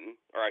opinion,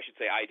 or I should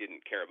say I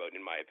didn't care about,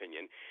 in my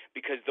opinion,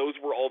 because those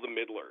were all the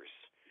middlers.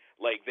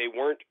 Like, they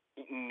weren't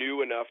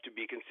new enough to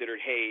be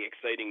considered, hey,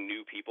 exciting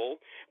new people,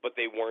 but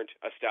they weren't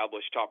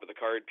established top of the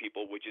card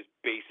people, which is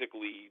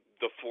basically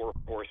the Four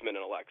Horsemen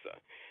and Alexa.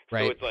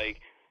 Right. So it's like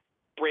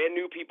brand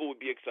new people would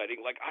be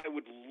exciting. Like, I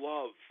would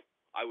love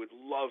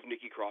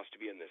Nikki Cross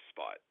to be in this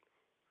spot.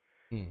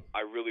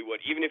 I really would.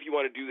 Even if you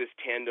want to do this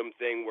tandem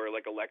thing where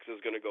like Alexa's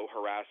going to go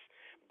harass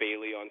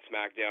Bayley on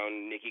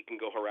SmackDown, Nikki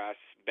can go harass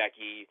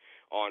Becky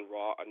on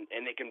Raw,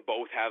 and they can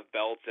both have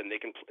belts, and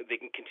they can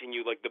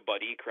continue like the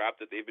buddy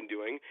crap that they've been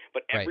doing.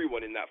 But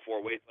everyone in that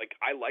four-way, like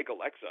I like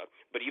Alexa,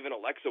 but even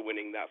Alexa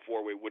winning that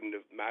four-way wouldn't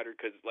have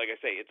mattered because, like I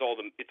say, it's all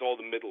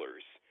the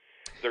middlers.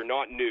 They're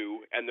not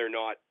new and they're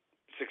not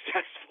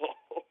successful.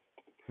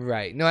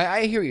 Right. No,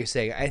 I hear what you're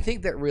saying. I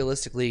think that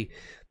realistically,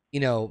 you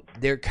know,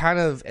 they're kind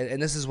of,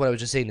 and this is what I was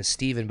just saying to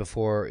Steven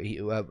before,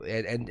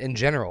 and in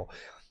general,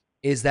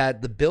 is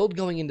that the build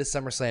going into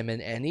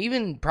SummerSlam, and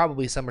even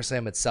probably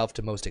SummerSlam itself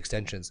to most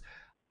extensions,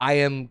 I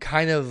am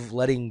kind of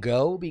letting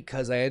go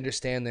because I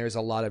understand there's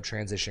a lot of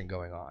transition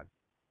going on.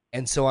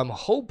 And so I'm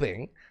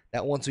hoping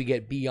that once we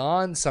get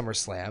beyond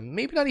SummerSlam,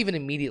 maybe not even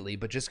immediately,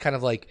 but just kind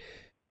of like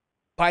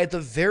by the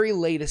very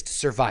latest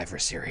Survivor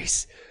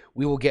Series,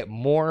 we will get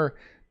more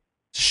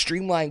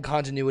streamlined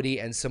continuity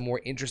and some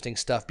more interesting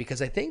stuff,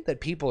 because I think that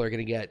people are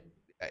going to get,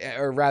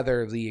 or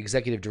rather the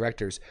executive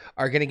directors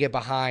are going to get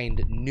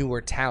behind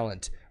newer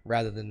talent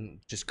rather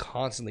than just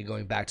constantly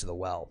going back to the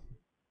well.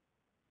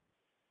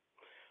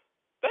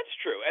 That's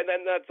true. And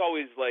then that's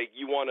always like,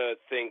 you want to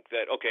think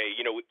that, okay,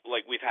 you know,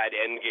 like we've had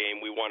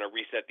Endgame, we want to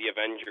reset the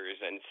Avengers,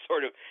 and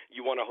sort of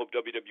you want to hope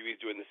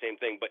WWE's doing the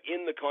same thing. But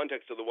in the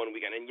context of the one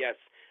weekend, and yes,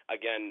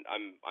 again,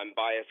 I'm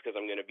biased because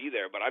I'm going to be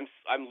there, but I'm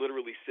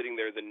literally sitting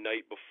there the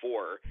night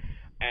before,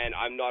 and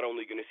I'm not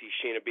only going to see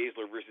Shayna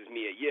Baszler versus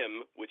Mia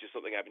Yim, which is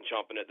something I've been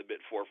chomping at the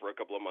bit for a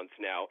couple of months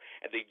now,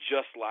 and they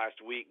just last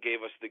week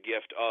gave us the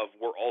gift of,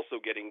 we're also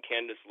getting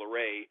Candice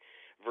LeRae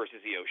versus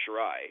Io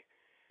Shirai.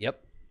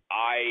 Yep.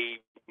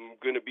 I'm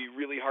going to be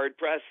really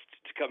hard-pressed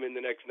to come in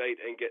the next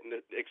night and get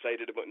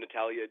excited about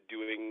Natalya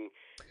doing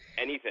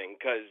anything,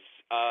 because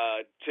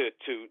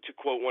to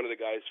quote one of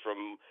the guys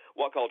from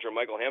What Culture,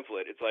 Michael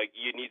Hamflett, it's like,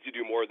 you need to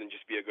do more than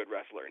just be a good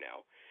wrestler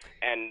now.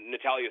 And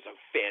Natalya's a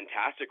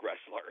fantastic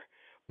wrestler,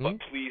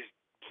 but please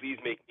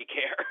make me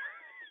care.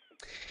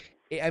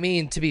 I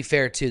mean, to be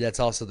fair, too, that's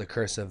also the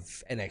curse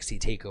of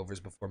NXT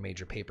takeovers before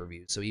major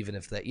pay-per-views. So even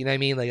if that, you know what I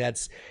mean? Like,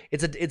 it's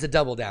a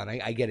double down.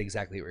 I get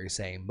exactly what you're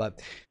saying.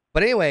 But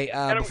anyway,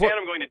 and I'm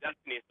going to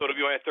Destiny, so it'll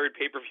be my third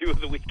pay-per-view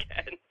of the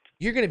weekend.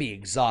 You're going to be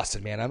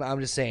exhausted, man. I'm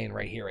just saying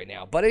right here, right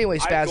now. But anyway,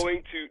 Spaz,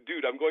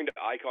 I'm going to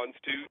Icons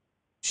too.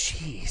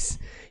 Jeez,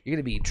 you're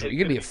gonna be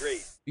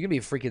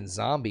a freaking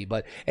zombie.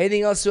 But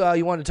anything else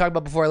you wanted to talk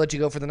about before I let you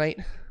go for the night?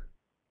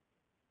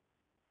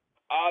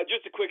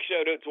 Just a quick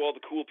shout out to all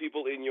the cool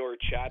people in your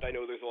chat. I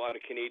know there's a lot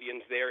of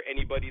Canadians there.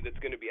 Anybody that's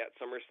going to be at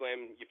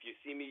SummerSlam, if you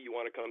see me, you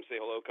want to come say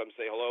hello, come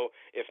say hello.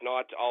 If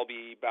not, I'll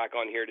be back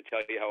on here to tell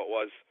you how it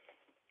was.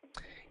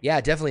 Yeah,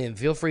 definitely, and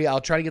feel free.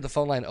 I'll try to get the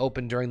phone line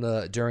open during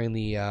the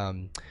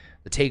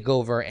the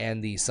Takeover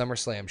and the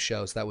Summerslam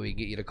show, so that way we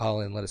get you to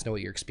call in and let us know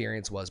what your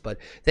experience was. But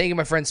thank you,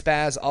 my friend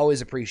Spaz.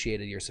 Always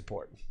appreciated your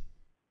support.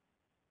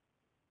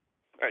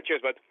 All right,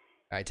 cheers, bud.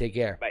 All right, take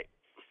care. Bye.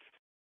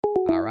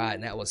 All right,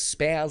 and that was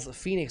Spaz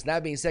Phoenix.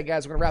 That being said,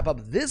 guys, we're going to wrap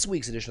up this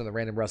week's edition of the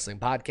Random Wrestling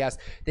Podcast.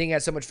 Thank you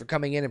guys so much for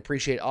coming in.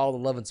 Appreciate all the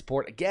love and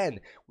support. Again,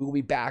 we will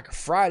be back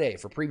Friday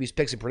for previous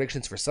picks and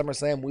predictions for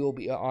SummerSlam. We will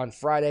be on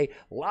Friday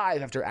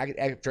live after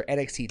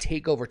NXT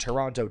TakeOver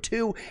Toronto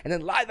 2, and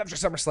then live after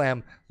SummerSlam.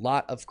 A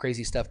lot of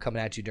crazy stuff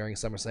coming at you during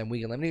SummerSlam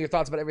weekend. Let me know your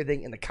thoughts about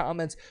everything in the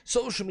comments,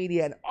 social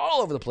media, and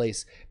all over the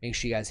place. Make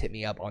sure you guys hit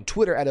me up on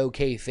Twitter at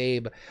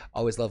OKFabe.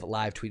 Always love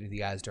live tweeting with you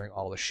guys during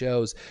all the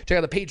shows. Check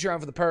out the Patreon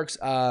for the perks.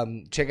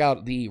 Check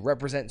out the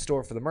Represent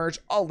store for the merch.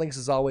 All links,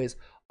 as always,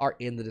 are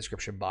in the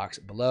description box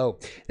below.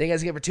 Thank you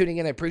guys again for tuning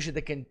in. I appreciate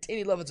the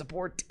continued love and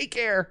support. Take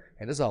care,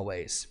 and as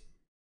always,